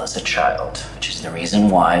skull as a child, which is the reason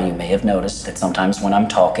why you may have noticed that sometimes when I'm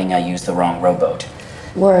talking, I use the wrong rowboat.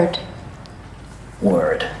 Word.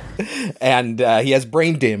 And he has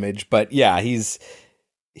brain damage, but yeah, he's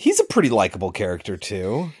a pretty likable character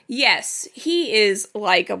too. Yes, he is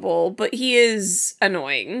likable, but he is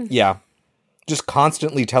annoying. Yeah. Just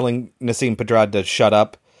constantly telling Nasim Pedrad to shut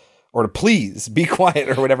up or to please be quiet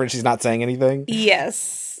or whatever, and she's not saying anything.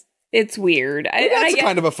 Yes. It's weird. That's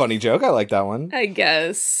kind of a funny joke. I like that one. I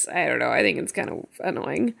guess. I don't know. I think it's kind of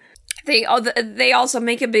annoying. They also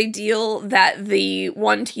make a big deal that the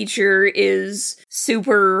one teacher is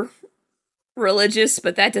super religious,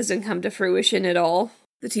 but that doesn't come to fruition at all.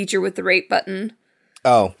 The teacher with the rape button.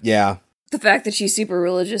 Oh, yeah. The fact that she's super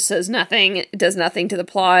religious says nothing. It does nothing to the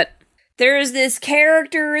plot. There is this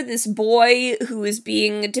character, this boy, who is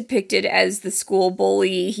being depicted as the school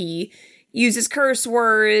bully. He uses curse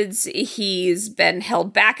words. He's been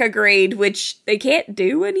held back a grade, which they can't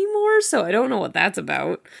do anymore, so I don't know what that's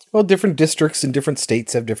about. Well, different districts in different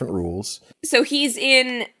states have different rules. So he's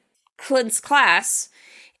in Clint's class,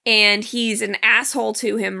 and he's an asshole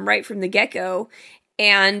to him right from the get-go,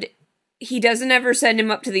 and he doesn't ever send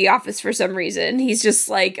him up to the office for some reason. He's just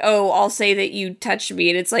like, oh, I'll say that you touched me,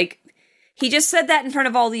 and it's like, he just said that in front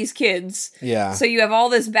of all these kids. Yeah. So you have all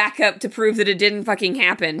this backup to prove that it didn't fucking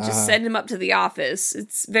happen. Just send him up to the office.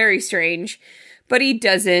 It's very strange. But he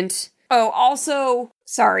doesn't. Oh, also,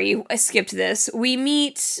 sorry, I skipped this. We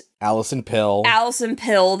meet Allison Pill. Allison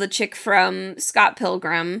Pill, the chick from Scott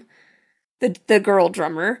Pilgrim, the girl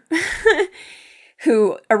drummer,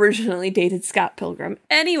 who originally dated Scott Pilgrim.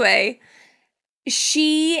 Anyway,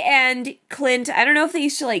 she and Clint, I don't know if they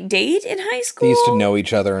used to, like, date in high school? They used to know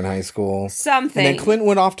each other in high school. Something. And then Clint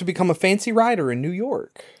went off to become a fancy writer in New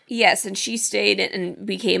York. Yes, and she stayed and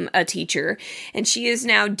became a teacher. And she is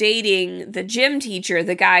now dating the gym teacher,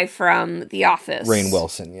 the guy from The Office. Rainn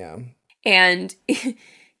Wilson, yeah. And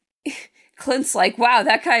Clint's like, wow,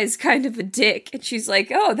 that guy is kind of a dick. And she's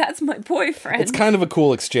like, oh, that's my boyfriend. It's kind of a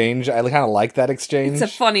cool exchange. I kind of like that exchange. It's a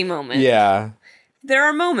funny moment. Yeah. There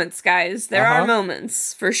are moments, guys. There are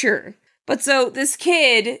moments, for sure. But so this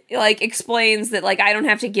kid, like, explains that, like, I don't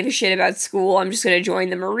have to give a shit about school. I'm just going to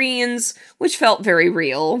join the Marines, which felt very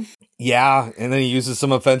real. Yeah, and then he uses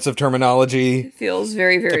some offensive terminology. It feels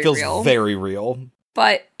very, very real. It feels very real.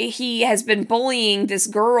 But he has been bullying this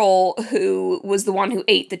girl who was the one who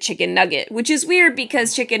ate the chicken nugget, which is weird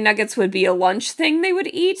because chicken nuggets would be a lunch thing they would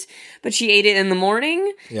eat, but she ate it in the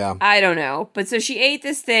morning. Yeah. I don't know. But so she ate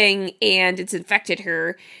this thing and it's infected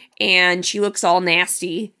her and she looks all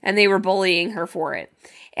nasty and they were bullying her for it.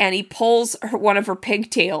 And he pulls one of her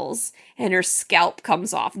pigtails and her scalp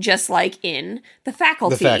comes off, just like in The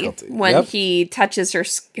Faculty. When he touches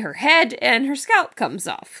her head and her scalp comes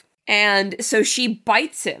off. And so she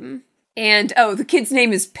bites him. And, oh, the kid's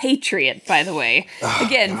name is Patriot, by the way.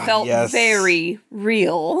 Again, felt very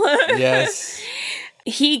real. Yes.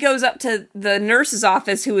 He goes up to the nurse's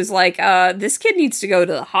office who is like, this kid needs to go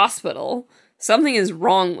to the hospital. Something is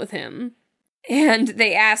wrong with him. And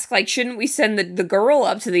they ask, like, shouldn't we send the girl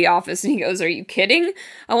up to the office? And he goes, are you kidding?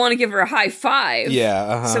 I want to give her a high five.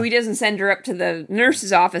 Yeah, So he doesn't send her up to the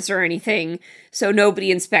nurse's office or anything, so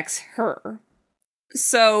nobody inspects her.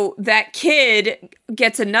 So that kid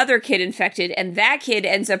gets another kid infected, and that kid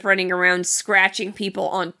ends up running around scratching people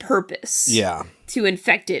on purpose. Yeah. To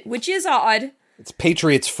infect it, which is odd. It's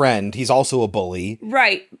Patriot's friend. He's also a bully.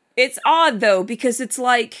 Right. It's odd, though, because it's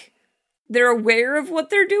like they're aware of what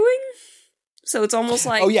they're doing. So it's almost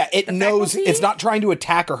like... Oh, yeah. It knows it's not trying to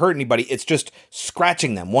attack or hurt anybody. It's just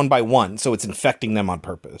scratching them one by one. So it's infecting them on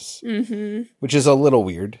purpose. Mm-hmm. Which is a little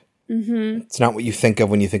weird. Mm-hmm. It's not what you think of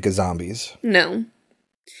when you think of zombies. No.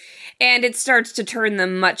 And it starts to turn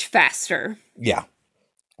them much faster. Yeah.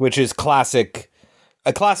 Which is a classic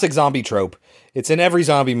zombie trope. It's in every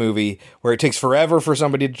zombie movie where it takes forever for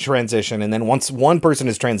somebody to transition, and then once one person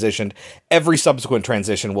is transitioned, every subsequent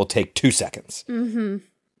transition will take 2 seconds. Mm-hmm.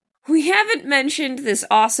 We haven't mentioned this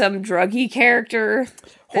awesome druggy character.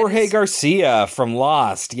 Jorge Garcia from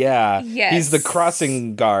Lost, yeah. Yes. He's the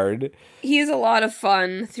crossing guard. He is a lot of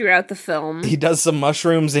fun throughout the film. He does some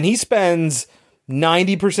mushrooms, and he spends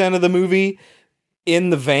 90% of the movie in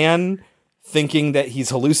the van thinking that he's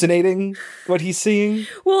hallucinating what he's seeing.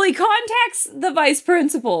 Well, he contacts the vice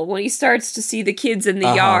principal when he starts to see the kids in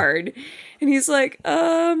the yard. And he's like,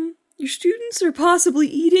 your students are possibly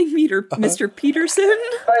eating Mr. Peterson?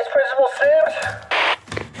 Vice Principal Sims?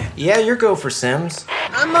 Yeah, your go for Sims.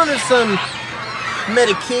 I'm under some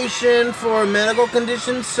medication for a medical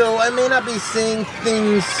condition, so I may not be saying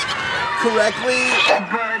things correctly. But I'm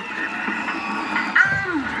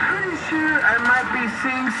pretty sure I might be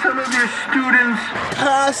seeing some of your students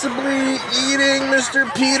possibly eating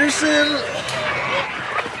Mr. Peterson.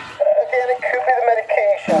 Again, it could be the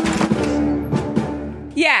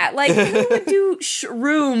medication. Yeah, like, who would do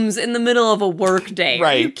shrooms in the middle of a work day?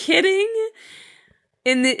 Right. Are you kidding?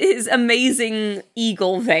 In his amazing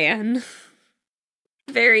Eagle van.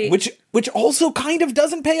 Which also kind of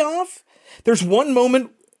doesn't pay off. There's one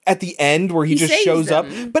moment at the end where he just shows up,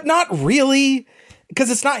 but not really,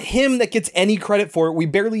 because it's not him that gets any credit for it. We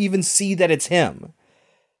barely even see that it's him.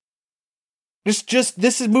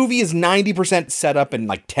 This movie is 90% setup and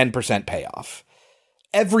like 10% payoff.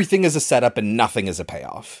 Everything is a setup and nothing is a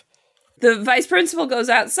payoff. The vice principal goes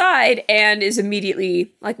outside and is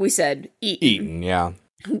immediately, like we said, eaten. Yeah.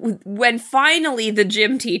 When finally the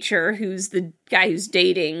gym teacher, who's the guy who's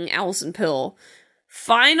dating Allison Pill,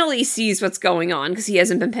 finally sees what's going on because he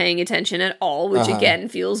hasn't been paying attention at all, which again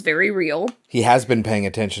feels very real. He has been paying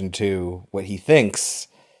attention to what he thinks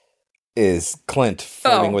is Clint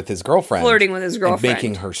flirting with his girlfriend. Flirting with his girlfriend. And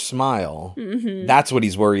making her smile. Mm-hmm. That's what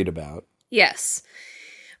he's worried about. Yes.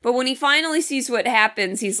 But when he finally sees what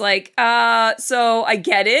happens, he's like, so I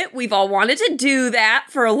get it. We've all wanted to do that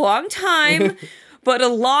for a long time, but a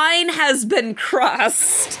line has been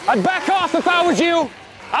crossed. I'd back off if I was you.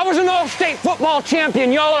 I was an all-state football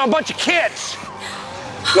champion. Y'all are a bunch of kids.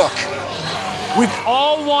 Look, we've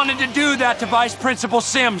all wanted to do that to Vice Principal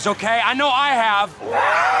Sims, okay? I know I have.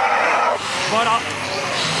 But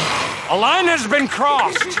a line has been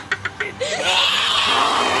crossed.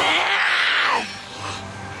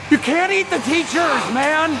 You can't eat the teachers,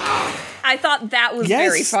 man. I thought that was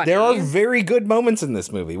very funny. There are very good moments in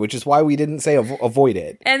this movie, which is why we didn't say avoid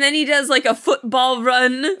it. And then he does like a football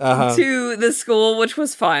run to the school, which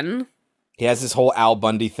was fun. He has this whole Al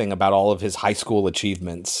Bundy thing about all of his high school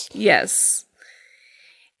achievements. Yes.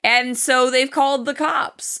 And so they've called the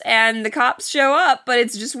cops, and the cops show up, but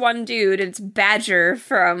it's just one dude. It's Badger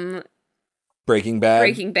from Breaking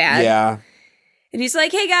Bad. Yeah. And he's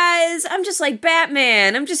like, hey guys, I'm just like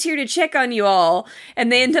Batman. I'm just here to check on you all.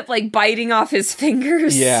 And they end up like biting off his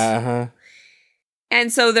fingers. Yeah.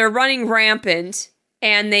 And so they're running rampant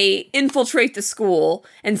and they infiltrate the school.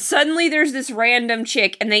 And suddenly there's this random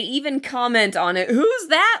chick and they even comment on it. Who's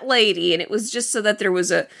that lady? And it was just so that there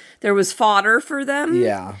was fodder for them.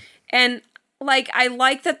 Yeah. And like, I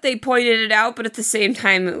like that they pointed it out, but at the same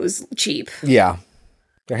time it was cheap. Yeah.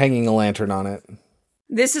 They're hanging a lantern on it.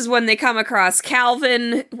 This is when they come across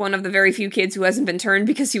Calvin, one of the very few kids who hasn't been turned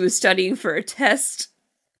because he was studying for a test.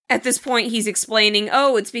 At this point, he's explaining,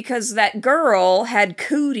 oh, it's because that girl had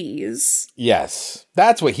cooties. Yes,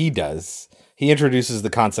 that's what he does. He introduces the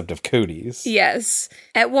concept of cooties. Yes.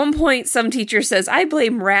 At one point, some teacher says, I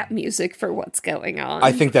blame rap music for what's going on.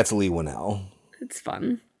 I think that's Lee Winnell. It's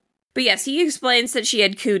fun. But yes, he explains that she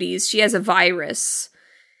had cooties. She has a virus.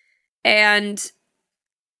 And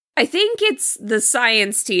I think it's the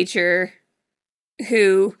science teacher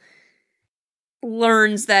who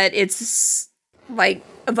learns that it's like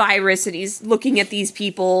a virus and he's looking at these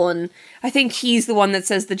people, and I think he's the one that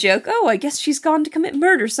says the joke, oh, I guess she's gone to commit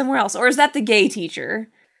murder somewhere else. Or is that the gay teacher?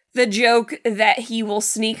 The joke that he will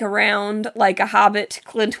sneak around like a hobbit,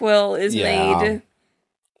 Clint will, is made.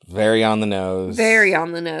 Very on the nose. Very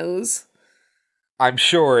on the nose. I'm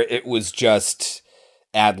sure it was just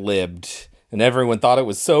ad-libbed. And everyone thought it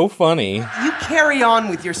was so funny. You carry on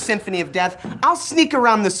with your symphony of death. I'll sneak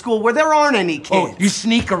around the school where there aren't any kids. Oh, you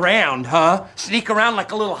sneak around, huh? Sneak around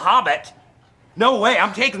like a little hobbit? No way,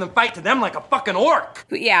 I'm taking the fight to them like a fucking orc.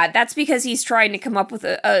 But yeah, that's because he's trying to come up with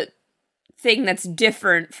a thing that's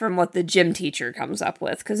different from what the gym teacher comes up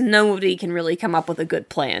with, because nobody can really come up with a good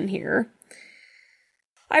plan here.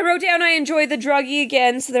 I wrote down I enjoy the druggie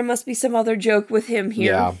again, so there must be some other joke with him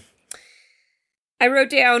here. Yeah. I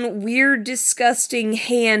wrote down weird, disgusting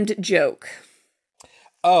hand joke.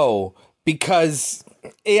 Oh, because,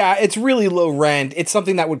 yeah, it's really low rent. It's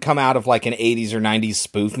something that would come out of like an 80s or 90s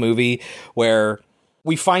spoof movie where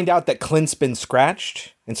we find out that Clint's been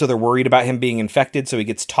scratched. And so they're worried about him being infected. So he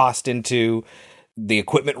gets tossed into the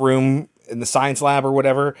equipment room in the science lab or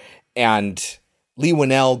whatever. And Lee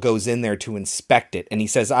Winnell goes in there to inspect it. And he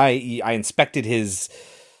says, I inspected his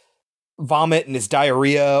vomit and his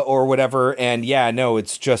diarrhea or whatever, and yeah, no,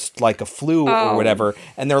 it's just like a flu or whatever,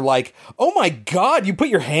 and they're like, oh my god, you put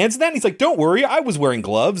your hands in that? And he's like, don't worry, I was wearing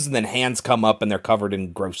gloves, and then hands come up and they're covered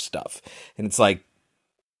in gross stuff, and it's like,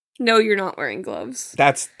 no, you're not wearing gloves.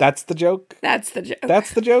 That's the joke? That's the joke.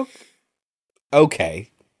 That's the joke?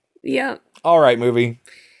 Okay. Yeah. All right, movie.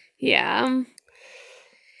 Yeah.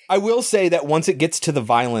 I will say that once it gets to the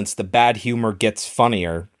violence, the bad humor gets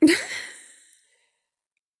funnier.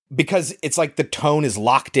 Because it's like the tone is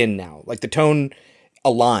locked in now. Like the tone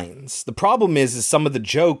aligns. The problem is some of the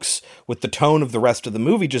jokes with the tone of the rest of the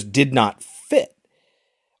movie just did not fit.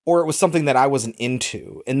 Or it was something that I wasn't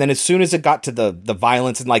into. And then as soon as it got to the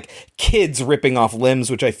violence and like kids ripping off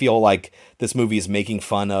limbs, which I feel like this movie is making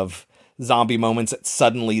fun of zombie moments, that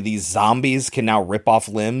suddenly these zombies can now rip off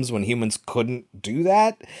limbs when humans couldn't do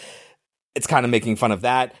that. It's kind of making fun of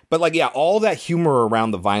that. But like, yeah, all that humor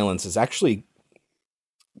around the violence is actually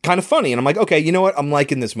kind of funny. And I'm like, okay, you know what? I'm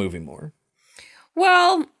liking this movie more.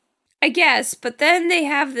 Well, I guess, but then they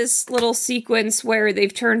have this little sequence where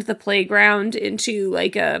they've turned the playground into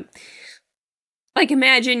like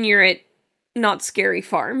imagine you're at Not Scary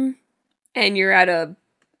Farm and you're at a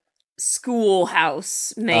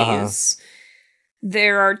schoolhouse maze.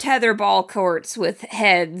 There are tetherball courts with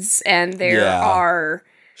heads, and there are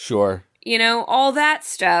sure, you know, all that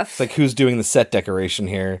stuff. It's like, who's doing the set decoration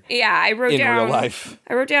here? Yeah, I wrote down in real life.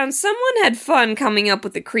 I wrote down someone had fun coming up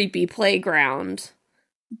with the creepy playground,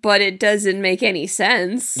 but it doesn't make any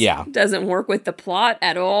sense. Yeah, it doesn't work with the plot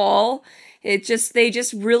at all. They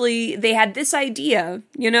had this idea,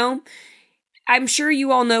 you know. I'm sure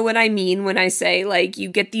you all know what I mean when I say, like, you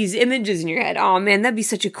get these images in your head. Oh, man, that'd be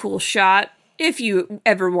such a cool shot if you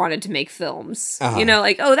ever wanted to make films. You know,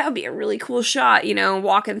 like, oh, that would be a really cool shot, you know,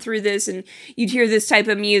 walking through this and you'd hear this type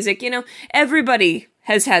of music. You know, everybody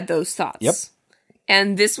has had those thoughts. Yep.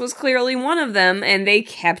 And this was clearly one of them, and they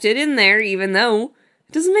kept it in there, even though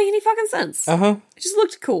it doesn't make any fucking sense. It just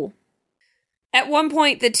looked cool. At one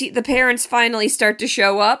point, the parents finally start to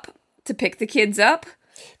show up to pick the kids up.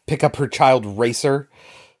 Pick up her child Racer.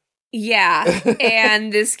 Yeah,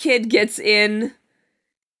 and this kid gets in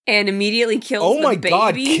and immediately kills the baby.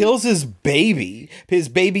 God, kills his baby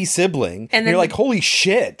sibling. And then you're like, holy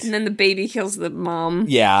shit. And then the baby kills the mom.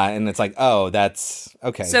 Yeah, and it's like, oh, that's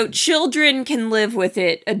okay. So children can live with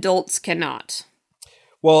it, adults cannot.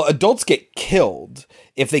 Well, adults get killed.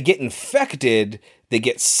 If they get infected, they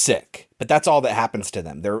get sick. But that's all that happens to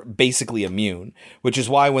them. They're basically immune, which is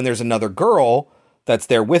why when there's another girl that's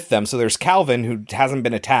there with them. So there's Calvin, who hasn't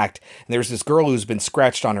been attacked, and there's this girl who's been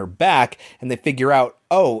scratched on her back, and they figure out,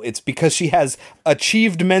 oh, it's because she has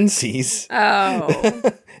achieved menses.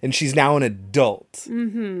 Oh. And she's now an adult.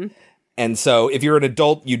 Mm-hmm. And so if you're an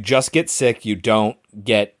adult, you just get sick, you don't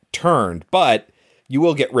get turned, but you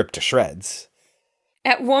will get ripped to shreds.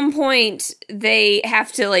 At one point, they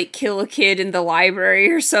have to, like, kill a kid in the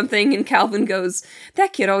library or something, and Calvin goes,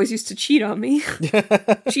 that kid always used to cheat on me.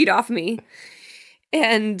 Cheat off me.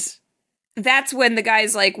 And that's when the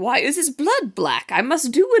guy's like, why is his blood black? I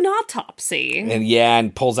must do an autopsy. And yeah,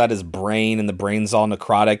 and pulls out his brain, and the brain's all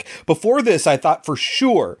necrotic. Before this, I thought for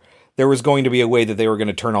sure there was going to be a way that they were going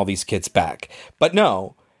to turn all these kids back. But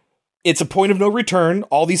no, it's a point of no return.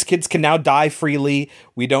 All these kids can now die freely.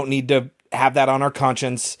 We don't need to have that on our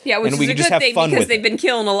conscience. Yeah, which and we is a can just good have thing fun because with they've been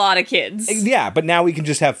killing a lot of kids. Yeah, but now we can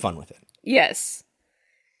just have fun with it. Yes.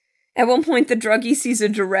 At one point, the druggie sees a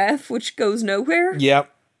giraffe, which goes nowhere. Yep.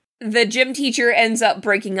 The gym teacher ends up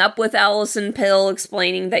breaking up with Allison Pill,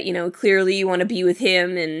 explaining that, you know, clearly you want to be with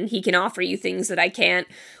him and he can offer you things that I can't,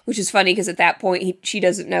 which is funny because at that point she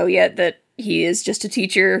doesn't know yet that he is just a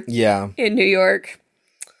teacher in New York.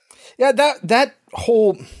 Yeah, that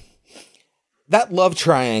love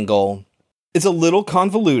triangle is a little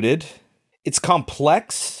convoluted. It's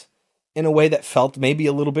complex in a way that felt maybe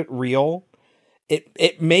a little bit real.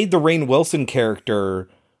 It made the Rainn Wilson character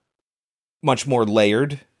much more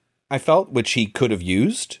layered, I felt, which he could have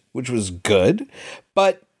used, which was good.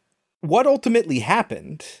 But what ultimately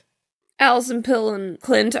happened? Allison Pill and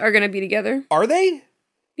Clint are going to be together. Are they?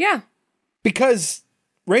 Yeah. Because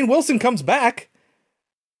Rainn Wilson comes back.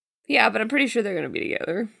 Yeah, but I'm pretty sure they're going to be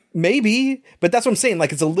together. Maybe. But that's what I'm saying.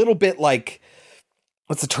 Like, it's a little bit like,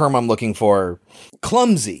 what's the term I'm looking for?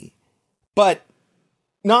 Clumsy. But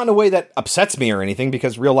not in a way that upsets me or anything,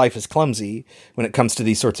 because real life is clumsy when it comes to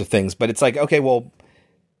these sorts of things. But it's like, okay, well,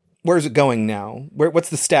 where's it going now?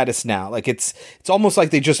 What's the status now? Like, it's almost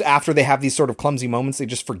like they just, after they have these sort of clumsy moments, they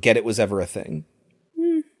just forget it was ever a thing.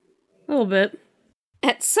 A little bit.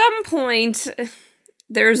 At some point,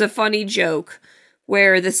 there's a funny joke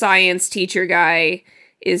where the science teacher guy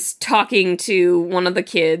is talking to one of the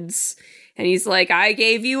kids. And he's like, I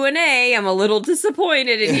gave you an A. I'm a little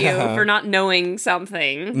disappointed in you for not knowing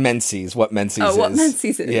something. Menses, what Menses is. Oh, what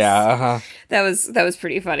Menses is. Yeah, That was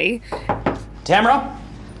pretty funny. Tamara,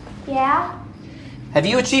 Yeah? have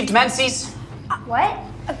you achieved Menses? What?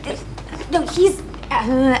 No, he's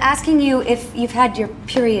asking you if you've had your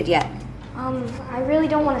period yet. I really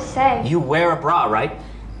don't want to say. You wear a bra, right?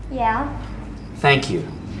 Yeah? Thank you.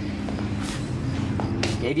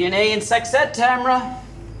 Gave you an A in sex ed, Tamara.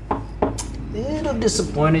 Little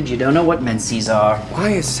disappointed you don't know what menses are. Why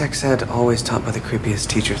is sex ed always taught by the creepiest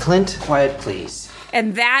teachers? Clint, quiet, please.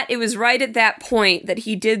 And it was right at that point that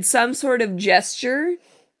he did some sort of gesture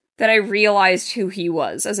that I realized who he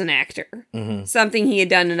was as an actor. Mm-hmm. Something he had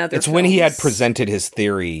done in other It's films. when he had presented his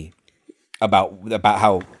theory about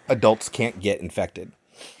how adults can't get infected.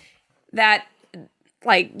 That,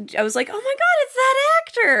 like, I was like, oh my god, it's that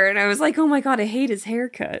actor! And I was like, oh my god, I hate his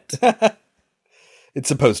haircut. It's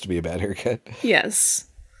supposed to be a bad haircut. Yes.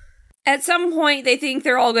 At some point, they think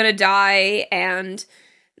they're all gonna die, and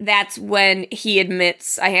that's when he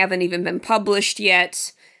admits, I haven't even been published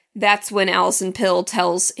yet. That's when Allison Pill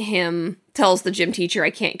tells the gym teacher, I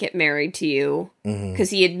can't get married to you. Because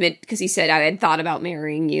he said, I had thought about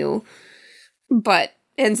marrying you. But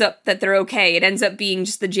ends up that they're okay. It ends up being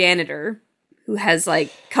just the janitor who has, like,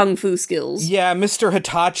 kung fu skills. Yeah, Mr.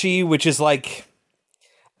 Hitachi, which is like,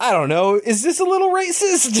 I don't know, is this a little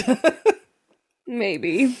racist?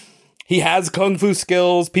 Maybe. He has kung fu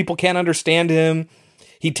skills. People can't understand him.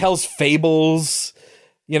 He tells fables,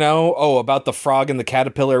 about the frog and the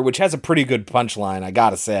caterpillar, which has a pretty good punchline, I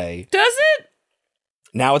gotta say. Does it?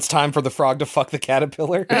 Now it's time for the frog to fuck the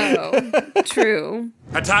caterpillar. Oh, true.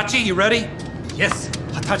 Hitachi, you ready? Yes,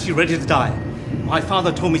 Hitachi ready to die. My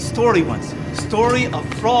father told me story once. Story of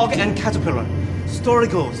frog and caterpillar. Story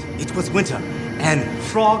goes, it was winter, and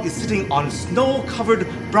frog is sitting on snow-covered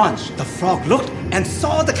branch. The frog looked and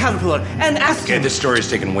saw the caterpillar and asked him... this story's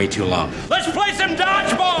taking way too long. Let's play some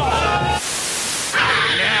dodgeball!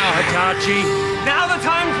 Now, Hitachi. Now the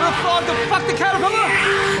time for the frog to fuck the caterpillar?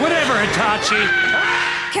 Whatever, Hitachi.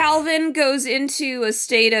 Calvin goes into a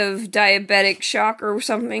state of diabetic shock or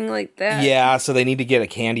something like that. Yeah, so they need to get a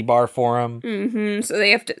candy bar for him. Mm-hmm. So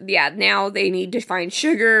they have to, now they need to find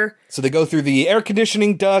sugar. So they go through the air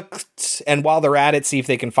conditioning ducts, and while they're at it, see if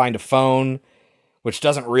they can find a phone, which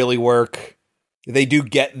doesn't really work. They do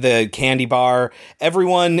get the candy bar.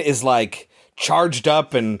 Everyone is, like, charged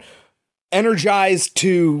up and energized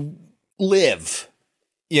to live,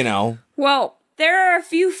 Well, there are a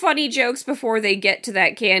few funny jokes before they get to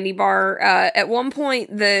that candy bar. At one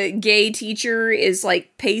point, the gay teacher is,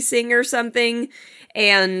 like, pacing or something,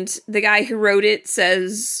 and the guy who wrote it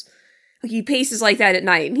says he paces like that at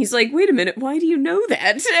night, and he's like, wait a minute, why do you know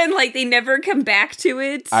that? And, like, they never come back to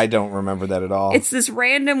it. I don't remember that at all. It's this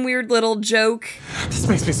random weird little joke. This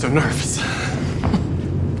makes me so nervous.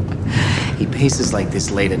 He paces like this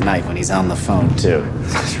late at night when he's on the phone, too.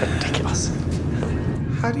 That's ridiculous.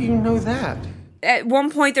 How do you know that? At one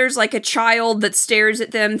point, there's, like, a child that stares at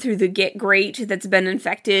them through the grate that's been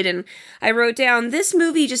infected, and I wrote down, this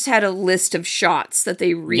movie just had a list of shots that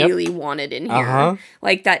they really wanted in here. Uh-huh.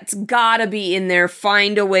 Like, that's gotta be in there,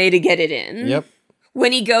 find a way to get it in. Yep.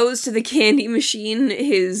 When he goes to the candy machine,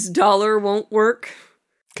 his dollar won't work.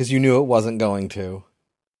 Because you knew it wasn't going to.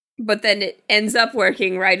 But then it ends up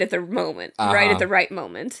working right at the moment. Right at the right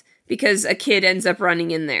moment. Because a kid ends up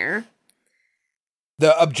running in there.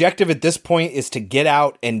 The objective at this point is to get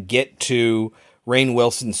out and get to Rainn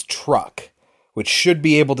Wilson's truck, which should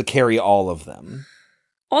be able to carry all of them.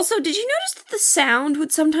 Also, did you notice that the sound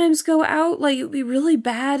would sometimes go out? Like, it would be really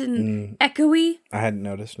bad and echoey? I hadn't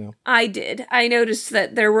noticed, no. I did. I noticed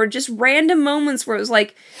that there were just random moments where it was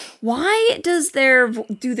like, why do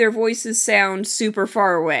their voices sound super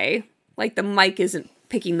far away? Like the mic isn't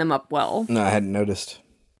picking them up well. No, I hadn't noticed.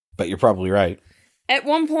 But you're probably right. At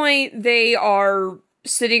one point, they are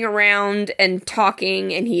sitting around and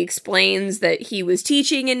talking, and he explains that he was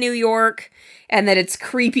teaching in New York, and that it's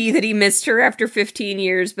creepy that he missed her after 15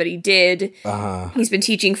 years, but he did. He's been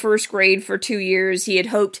teaching first grade for 2 years. He had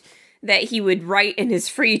hoped that he would write in his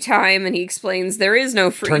free time, and he explains there is no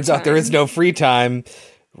free time. Turns out there is no free time.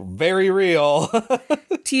 Very real.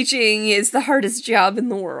 Teaching is the hardest job in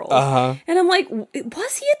the world. And I'm like,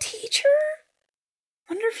 was he a teacher?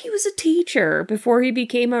 I wonder if he was a teacher before he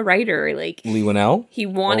became a writer. Like, Leigh Whannell? He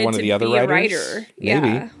wanted to be a writer. Maybe.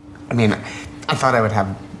 Yeah. I mean, I thought I would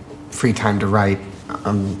have free time to write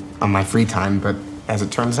on my free time, but as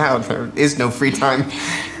it turns out, there is no free time.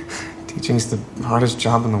 Teaching's the hardest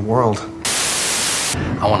job in the world.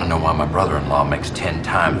 I want to know why my brother-in-law makes 10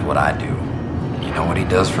 times what I do. You know what he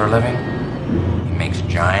does for a living? He makes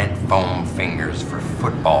giant foam fingers for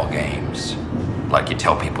football games. Like you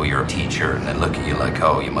tell people you're a teacher and they look at you like,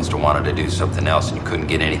 oh, you must have wanted to do something else and you couldn't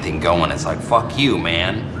get anything going. It's like, fuck you,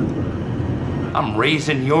 man. I'm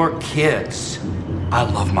raising your kids. I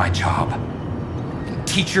love my job. And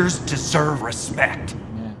teachers deserve respect.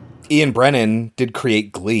 Ian Brennan did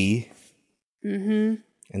create Glee. Mm-hmm.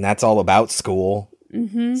 And that's all about school.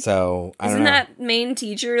 Mm-hmm. So, I don't Isn't know. that main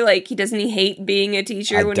teacher, like, doesn't he hate being a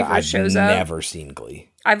teacher when he first shows up? I've never seen Glee.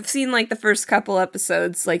 I've seen, like, the first couple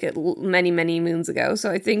episodes, like, many, many moons ago, so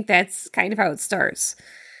I think that's kind of how it starts.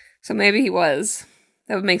 So maybe he was.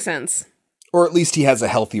 That would make sense. Or at least he has a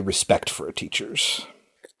healthy respect for teachers.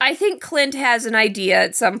 I think Clint has an idea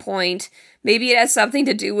at some point. Maybe it has something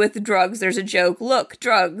to do with drugs. There's a joke, look,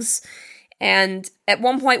 drugs. And at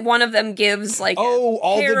one point, one of them gives, like,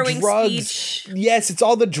 all harrowing the drugs. speech. Yes, it's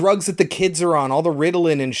all the drugs that the kids are on, all the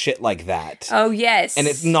Ritalin and shit like that. Oh, yes. And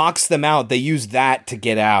it knocks them out. They use that to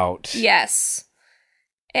get out. Yes.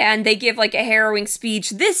 And they give, like, a harrowing speech.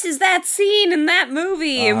 This is that scene in that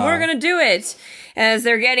movie, and we're gonna do it. And as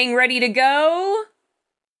they're getting ready to go,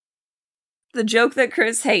 the joke that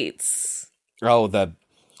Chris hates. Oh, the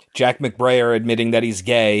Jack McBrayer admitting that he's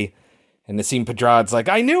gay. And Nassim Pedrad's like,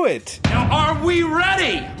 I knew it. Now, are we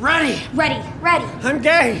ready? Ready. I'm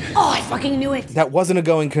gay. Oh, I fucking knew it. That wasn't a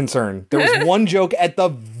going concern. There was one joke at the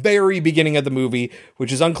very beginning of the movie,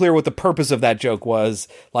 which is unclear what the purpose of that joke was.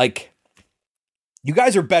 Like, you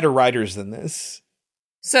guys are better writers than this.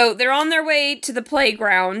 So they're on their way to the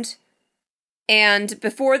playground. And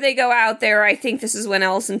before they go out there, I think this is when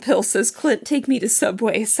Alison Pill says, Clint, take me to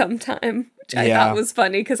Subway sometime. Which I thought was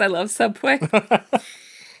funny because I love Subway.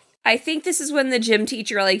 I think this is when the gym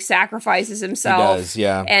teacher, like, sacrifices himself. He does,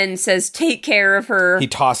 yeah. And says, take care of her. He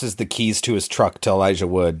tosses the keys to his truck to Elijah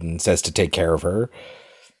Wood and says to take care of her.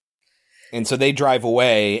 And so they drive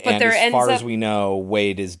away, But and as far as we know,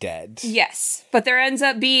 Wade is dead. Yes. But there ends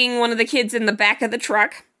up being one of the kids in the back of the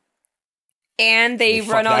truck. And they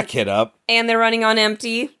run fuck on that kid up. And they're running on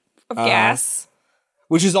empty of gas.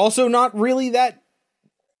 Which is also not really that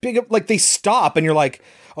big of, like, they stop and you're like,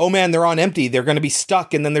 oh man, they're on empty. They're going to be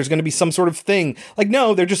stuck. And then there's going to be some sort of thing. Like,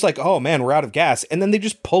 no, they're just like, oh man, we're out of gas. And then they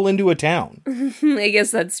just pull into a town. I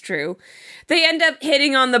guess that's true. They end up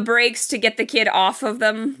hitting on the brakes to get the kid off of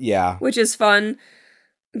them. Yeah. Which is fun.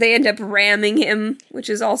 They end up ramming him, which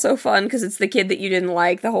is also fun because it's the kid that you didn't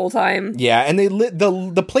like the whole time. Yeah. And they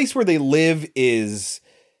the place where they live is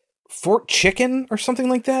Fort Chicken or something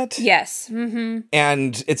like that. Yes. Mm-hmm.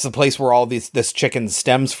 And it's the place where all this chicken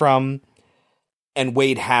stems from. And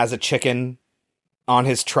Wade has a chicken on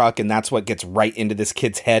his truck, and that's what gets right into this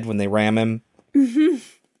kid's head when they ram him. Mm-hmm.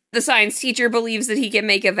 The science teacher believes that he can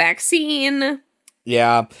make a vaccine.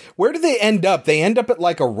 Yeah. Where do they end up? They end up at,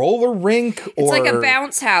 like, a roller rink? It's like a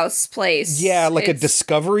bounce house place. Yeah, like a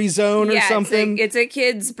Discovery Zone or something. It's a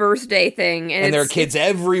kid's birthday thing. And there are kids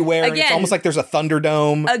everywhere. Again, and it's almost like there's a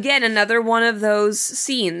Thunderdome. Again, another one of those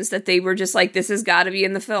scenes that they were just like, this has got to be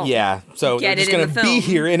in the film. Yeah, so they're just going to be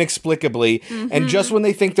here inexplicably. Mm-hmm. And just when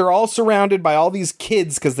they think they're all surrounded by all these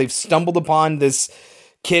kids because they've stumbled upon this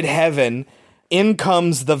kid heaven, in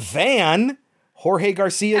comes the van, Jorge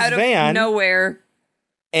Garcia's van. Out of nowhere.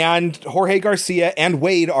 And Jorge Garcia and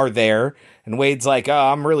Wade are there. And Wade's like,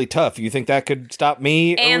 oh, I'm really tough. You think that could stop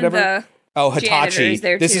me? Or and whatever? Hitachi.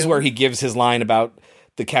 There this too. is where he gives his line about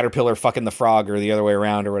the caterpillar fucking the frog or the other way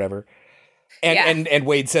around or whatever. And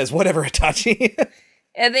Wade says, whatever, Hitachi.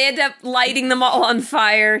 And they end up lighting them all on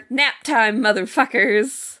fire. Nap time,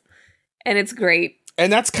 motherfuckers. And it's great. And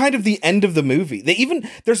that's kind of the end of the movie.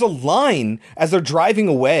 There's a line as they're driving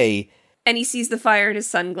away. And he sees the fire in his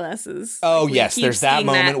sunglasses. Oh, yes. There's that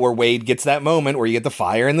moment where Wade gets that moment where you get the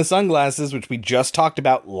fire in the sunglasses, which we just talked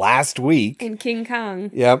about last week. In King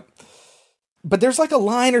Kong. Yep. But there's like a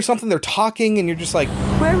line or something. They're talking and you're just like,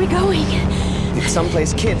 where are we going? It's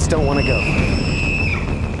someplace kids don't want to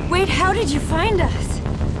go. Wait, how did you find us?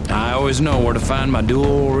 I always know where to find my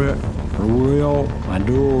dual reel.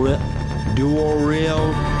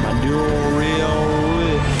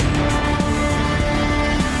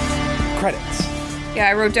 Credits. Yeah,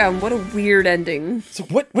 I wrote down, what a weird ending. So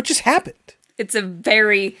what just happened? It's a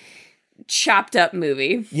very chopped up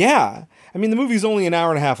movie. Yeah. I mean, the movie's only an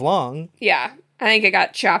hour and a half long. Yeah. I think it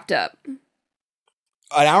got chopped up. An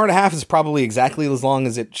hour and a half is probably exactly as long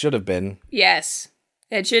as it should have been. Yes.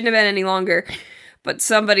 It shouldn't have been any longer. But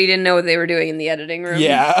somebody didn't know what they were doing in the editing room.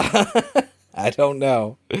 Yeah. I don't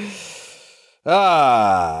know.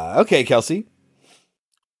 Okay, Kelsey.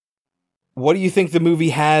 What do you think the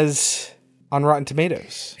movie has on Rotten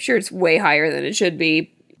Tomatoes? I'm sure it's way higher than it should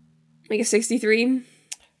be. Like a 63?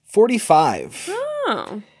 45.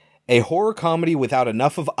 Oh. A horror comedy without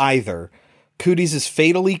enough of either, Cooties is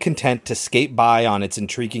fatally content to skate by on its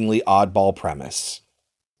intriguingly oddball premise.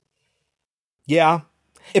 Yeah,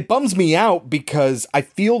 it bums me out because I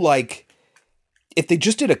feel like if they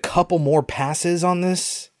just did a couple more passes on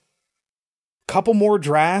this, couple more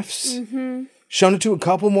drafts, shown it to a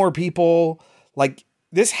couple more people, like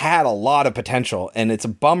this had a lot of potential, and it's a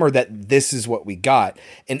bummer that this is what we got.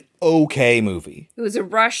 An okay movie. It was a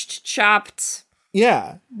rushed, chopped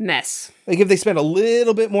mess. Like if they spent a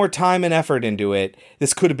little bit more time and effort into it,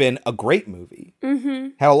 this could have been a great movie.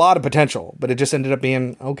 Had a lot of potential, but it just ended up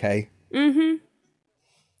being okay.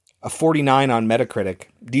 A 49 on Metacritic.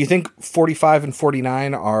 Do you think 45 and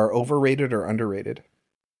 49 are overrated or underrated?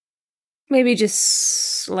 Maybe just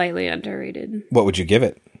slightly underrated. What would you give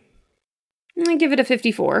it? I give it a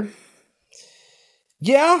 54.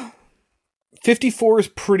 Yeah. 54 is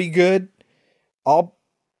pretty good. I'll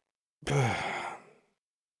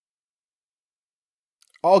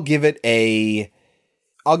give it a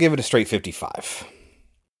straight 55.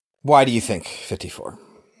 Why do you think 54?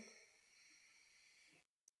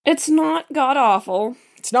 It's not god-awful.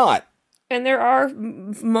 It's not. And there are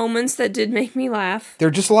moments that did make me laugh. There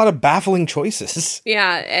are just a lot of baffling choices.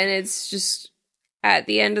 Yeah, and it's just, at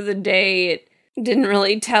the end of the day, it didn't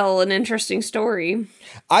really tell an interesting story.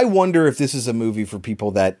 I wonder if this is a movie for people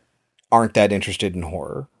that aren't that interested in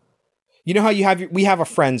horror. You know how we have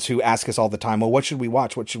friends who ask us all the time, well, what should we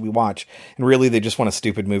watch? What should we watch? And really, they just want a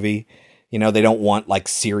stupid movie. You know, they don't want, like,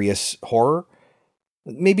 serious horror.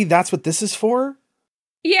 Maybe that's what this is for?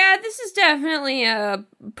 Yeah, this is definitely a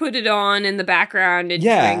put it on in the background and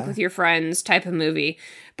drink with your friends type of movie.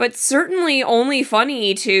 But certainly only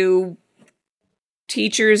funny to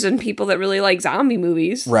teachers and people that really like zombie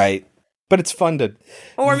movies. Right. But it's fun to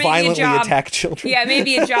violently attack children. Yeah,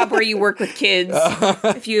 maybe a job where you work with kids.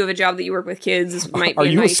 If you have a job that you work with kids, this might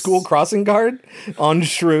be a school crossing guard on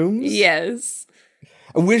shrooms? Yes.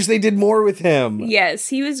 I wish they did more with him. Yes,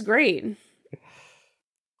 he was great.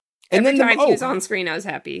 And Every then time he was on screen, I was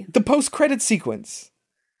happy. The post-credit sequence.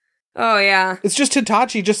 Oh, yeah. It's just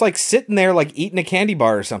Hitachi just, like, sitting there, like, eating a candy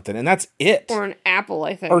bar or something, and that's it. Or an apple,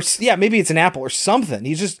 I think. Or, yeah, maybe it's an apple or something.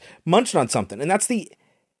 He's just munching on something, and that's the...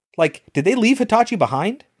 Like, did they leave Hitachi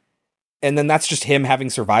behind? And then that's just him having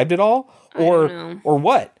survived it all? Or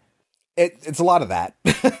what? It's a lot of that.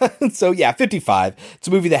 So, yeah, 55. It's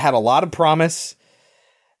a movie that had a lot of promise.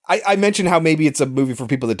 I mentioned how maybe it's a movie for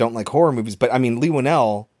people that don't like horror movies, but, I mean, Leigh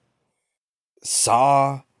Whannell...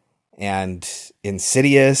 Saw and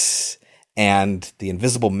Insidious and The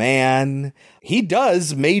Invisible Man. He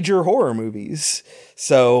does major horror movies.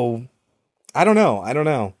 So I don't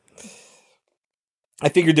know. I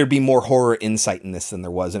figured there'd be more horror insight in this than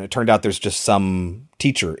there was. And it turned out there's just some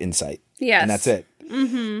teacher insight. Yes. And that's it.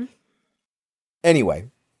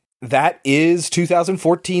 Anyway, that is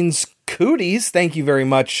 2014's Cooties. Thank you very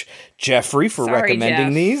much, Jeffrey, for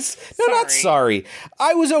recommending these. No, not sorry.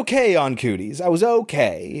 I was okay on Cooties. I was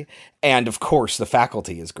okay. And of course, The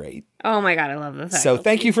Faculty is great. Oh my God, I love The Faculty. So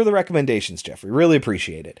thank you for the recommendations, Jeffrey. Really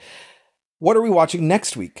appreciate it. What are we watching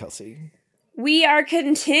next week, Kelsey? We are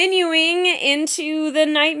continuing into the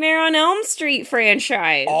Nightmare on Elm Street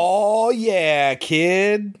franchise. Oh, yeah,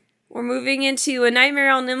 kid. We're moving into a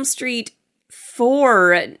Nightmare on Elm Street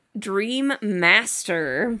 4 Dream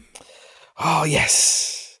Master. Oh,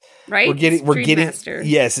 yes. Right? We're getting Master.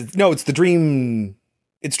 Yes, it's the Dream.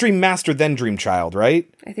 It's Dream Master then Dream Child,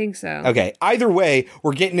 right? I think so. Okay. Either way,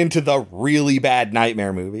 we're getting into the really bad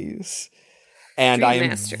Nightmare movies. And I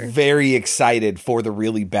am very excited for the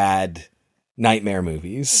really bad Nightmare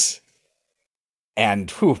movies. And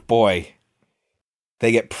whew, boy,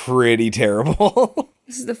 they get pretty terrible.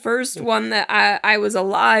 This is the first one that I was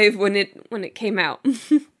alive when it came out.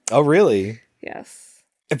 Oh, really? Yes.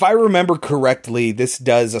 If I remember correctly, this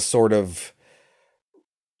does a sort of...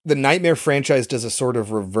 The Nightmare franchise does a sort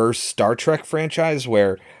of reverse Star Trek franchise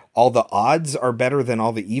where all the odds are better than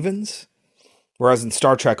all the evens. Whereas in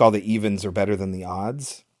Star Trek, all the evens are better than the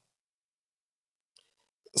odds.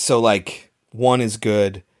 So, like, 1 is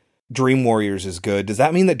good. Dream Warriors is good. Does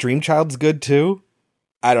that mean that Dream Child's good, too?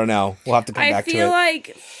 I don't know. We'll have to come back to it. I feel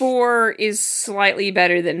like 4 is slightly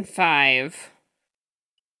better than 5.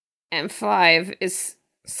 And 5 is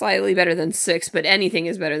slightly better than 6, but anything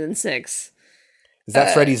is better than 6. Is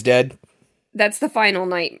that Freddy's Dead? That's the final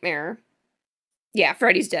nightmare. Yeah,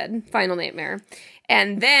 Freddy's Dead. Final Nightmare.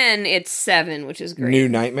 And then it's 7, which is great. New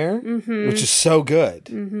Nightmare? Which is so good.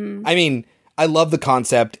 I mean, I love the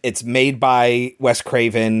concept. It's made by Wes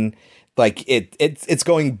Craven. Like, it's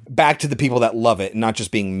going back to the people that love it, and not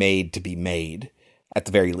just being made to be made. at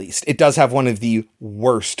the very least. It does have one of the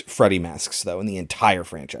worst Freddy masks, though, in the entire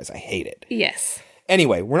franchise. I hate it. Yes.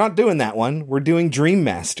 Anyway, we're not doing that one. We're doing Dream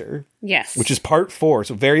Master. Yes. Which is part 4,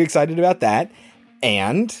 so very excited about that.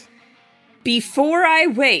 And Before I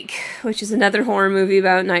Wake, which is another horror movie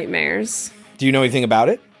about nightmares. Do you know anything about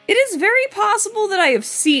it? It is very possible that I have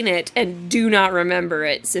seen it and do not remember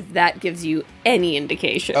it, so if that gives you any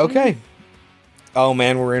indication. Okay. Oh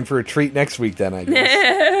man, we're in for a treat next week then, I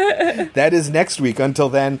guess. That is next week. Until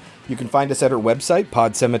then, you can find us at our website,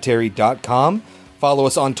 podcemetery.com. Follow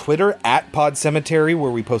us on Twitter at podcemetery,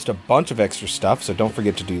 where we post a bunch of extra stuff, so don't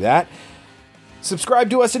forget to do that. Subscribe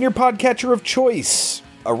to us in your podcatcher of choice.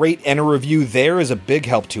 A rate and a review there is a big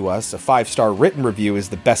help to us. A 5-star written review is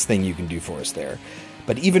the best thing you can do for us there.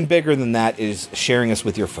 But even bigger than that is sharing us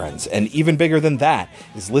with your friends. And even bigger than that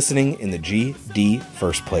is listening in the GD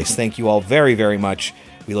first place. Thank you all very, very much.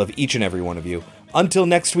 We love each and every one of you. Until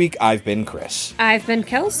next week, I've been Chris. I've been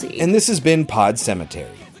Kelsey. And this has been Pod Cemetery.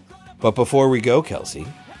 But before we go, Kelsey,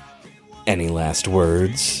 any last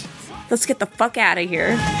words? Let's get the fuck out of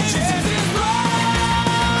here.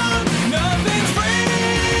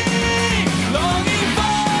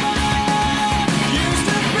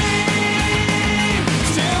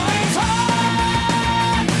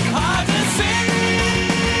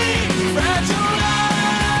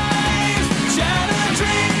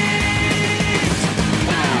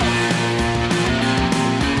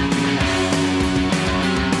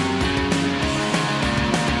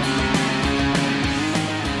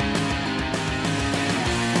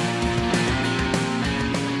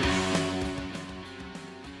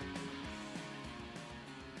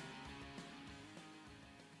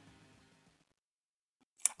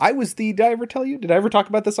 Did I ever tell you? Did I ever talk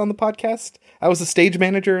about this on the podcast? I was a stage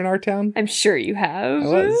manager in our town. I'm sure you have. I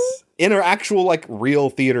was. In an actual, like, real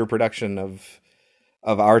theater production of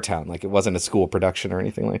our town. Like, it wasn't a school production or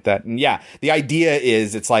anything like that. And yeah, the idea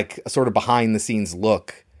is it's like a sort of behind the scenes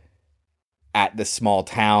look at this small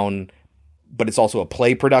town, but it's also a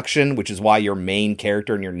play production, which is why your main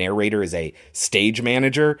character and your narrator is a stage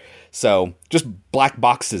manager. So just black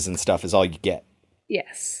boxes and stuff is all you get.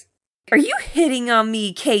 Yes. Are you hitting on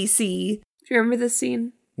me, Casey? Do you remember this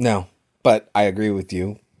scene? No, but I agree with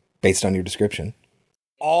you based on your description.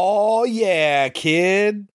 Oh, yeah, kid.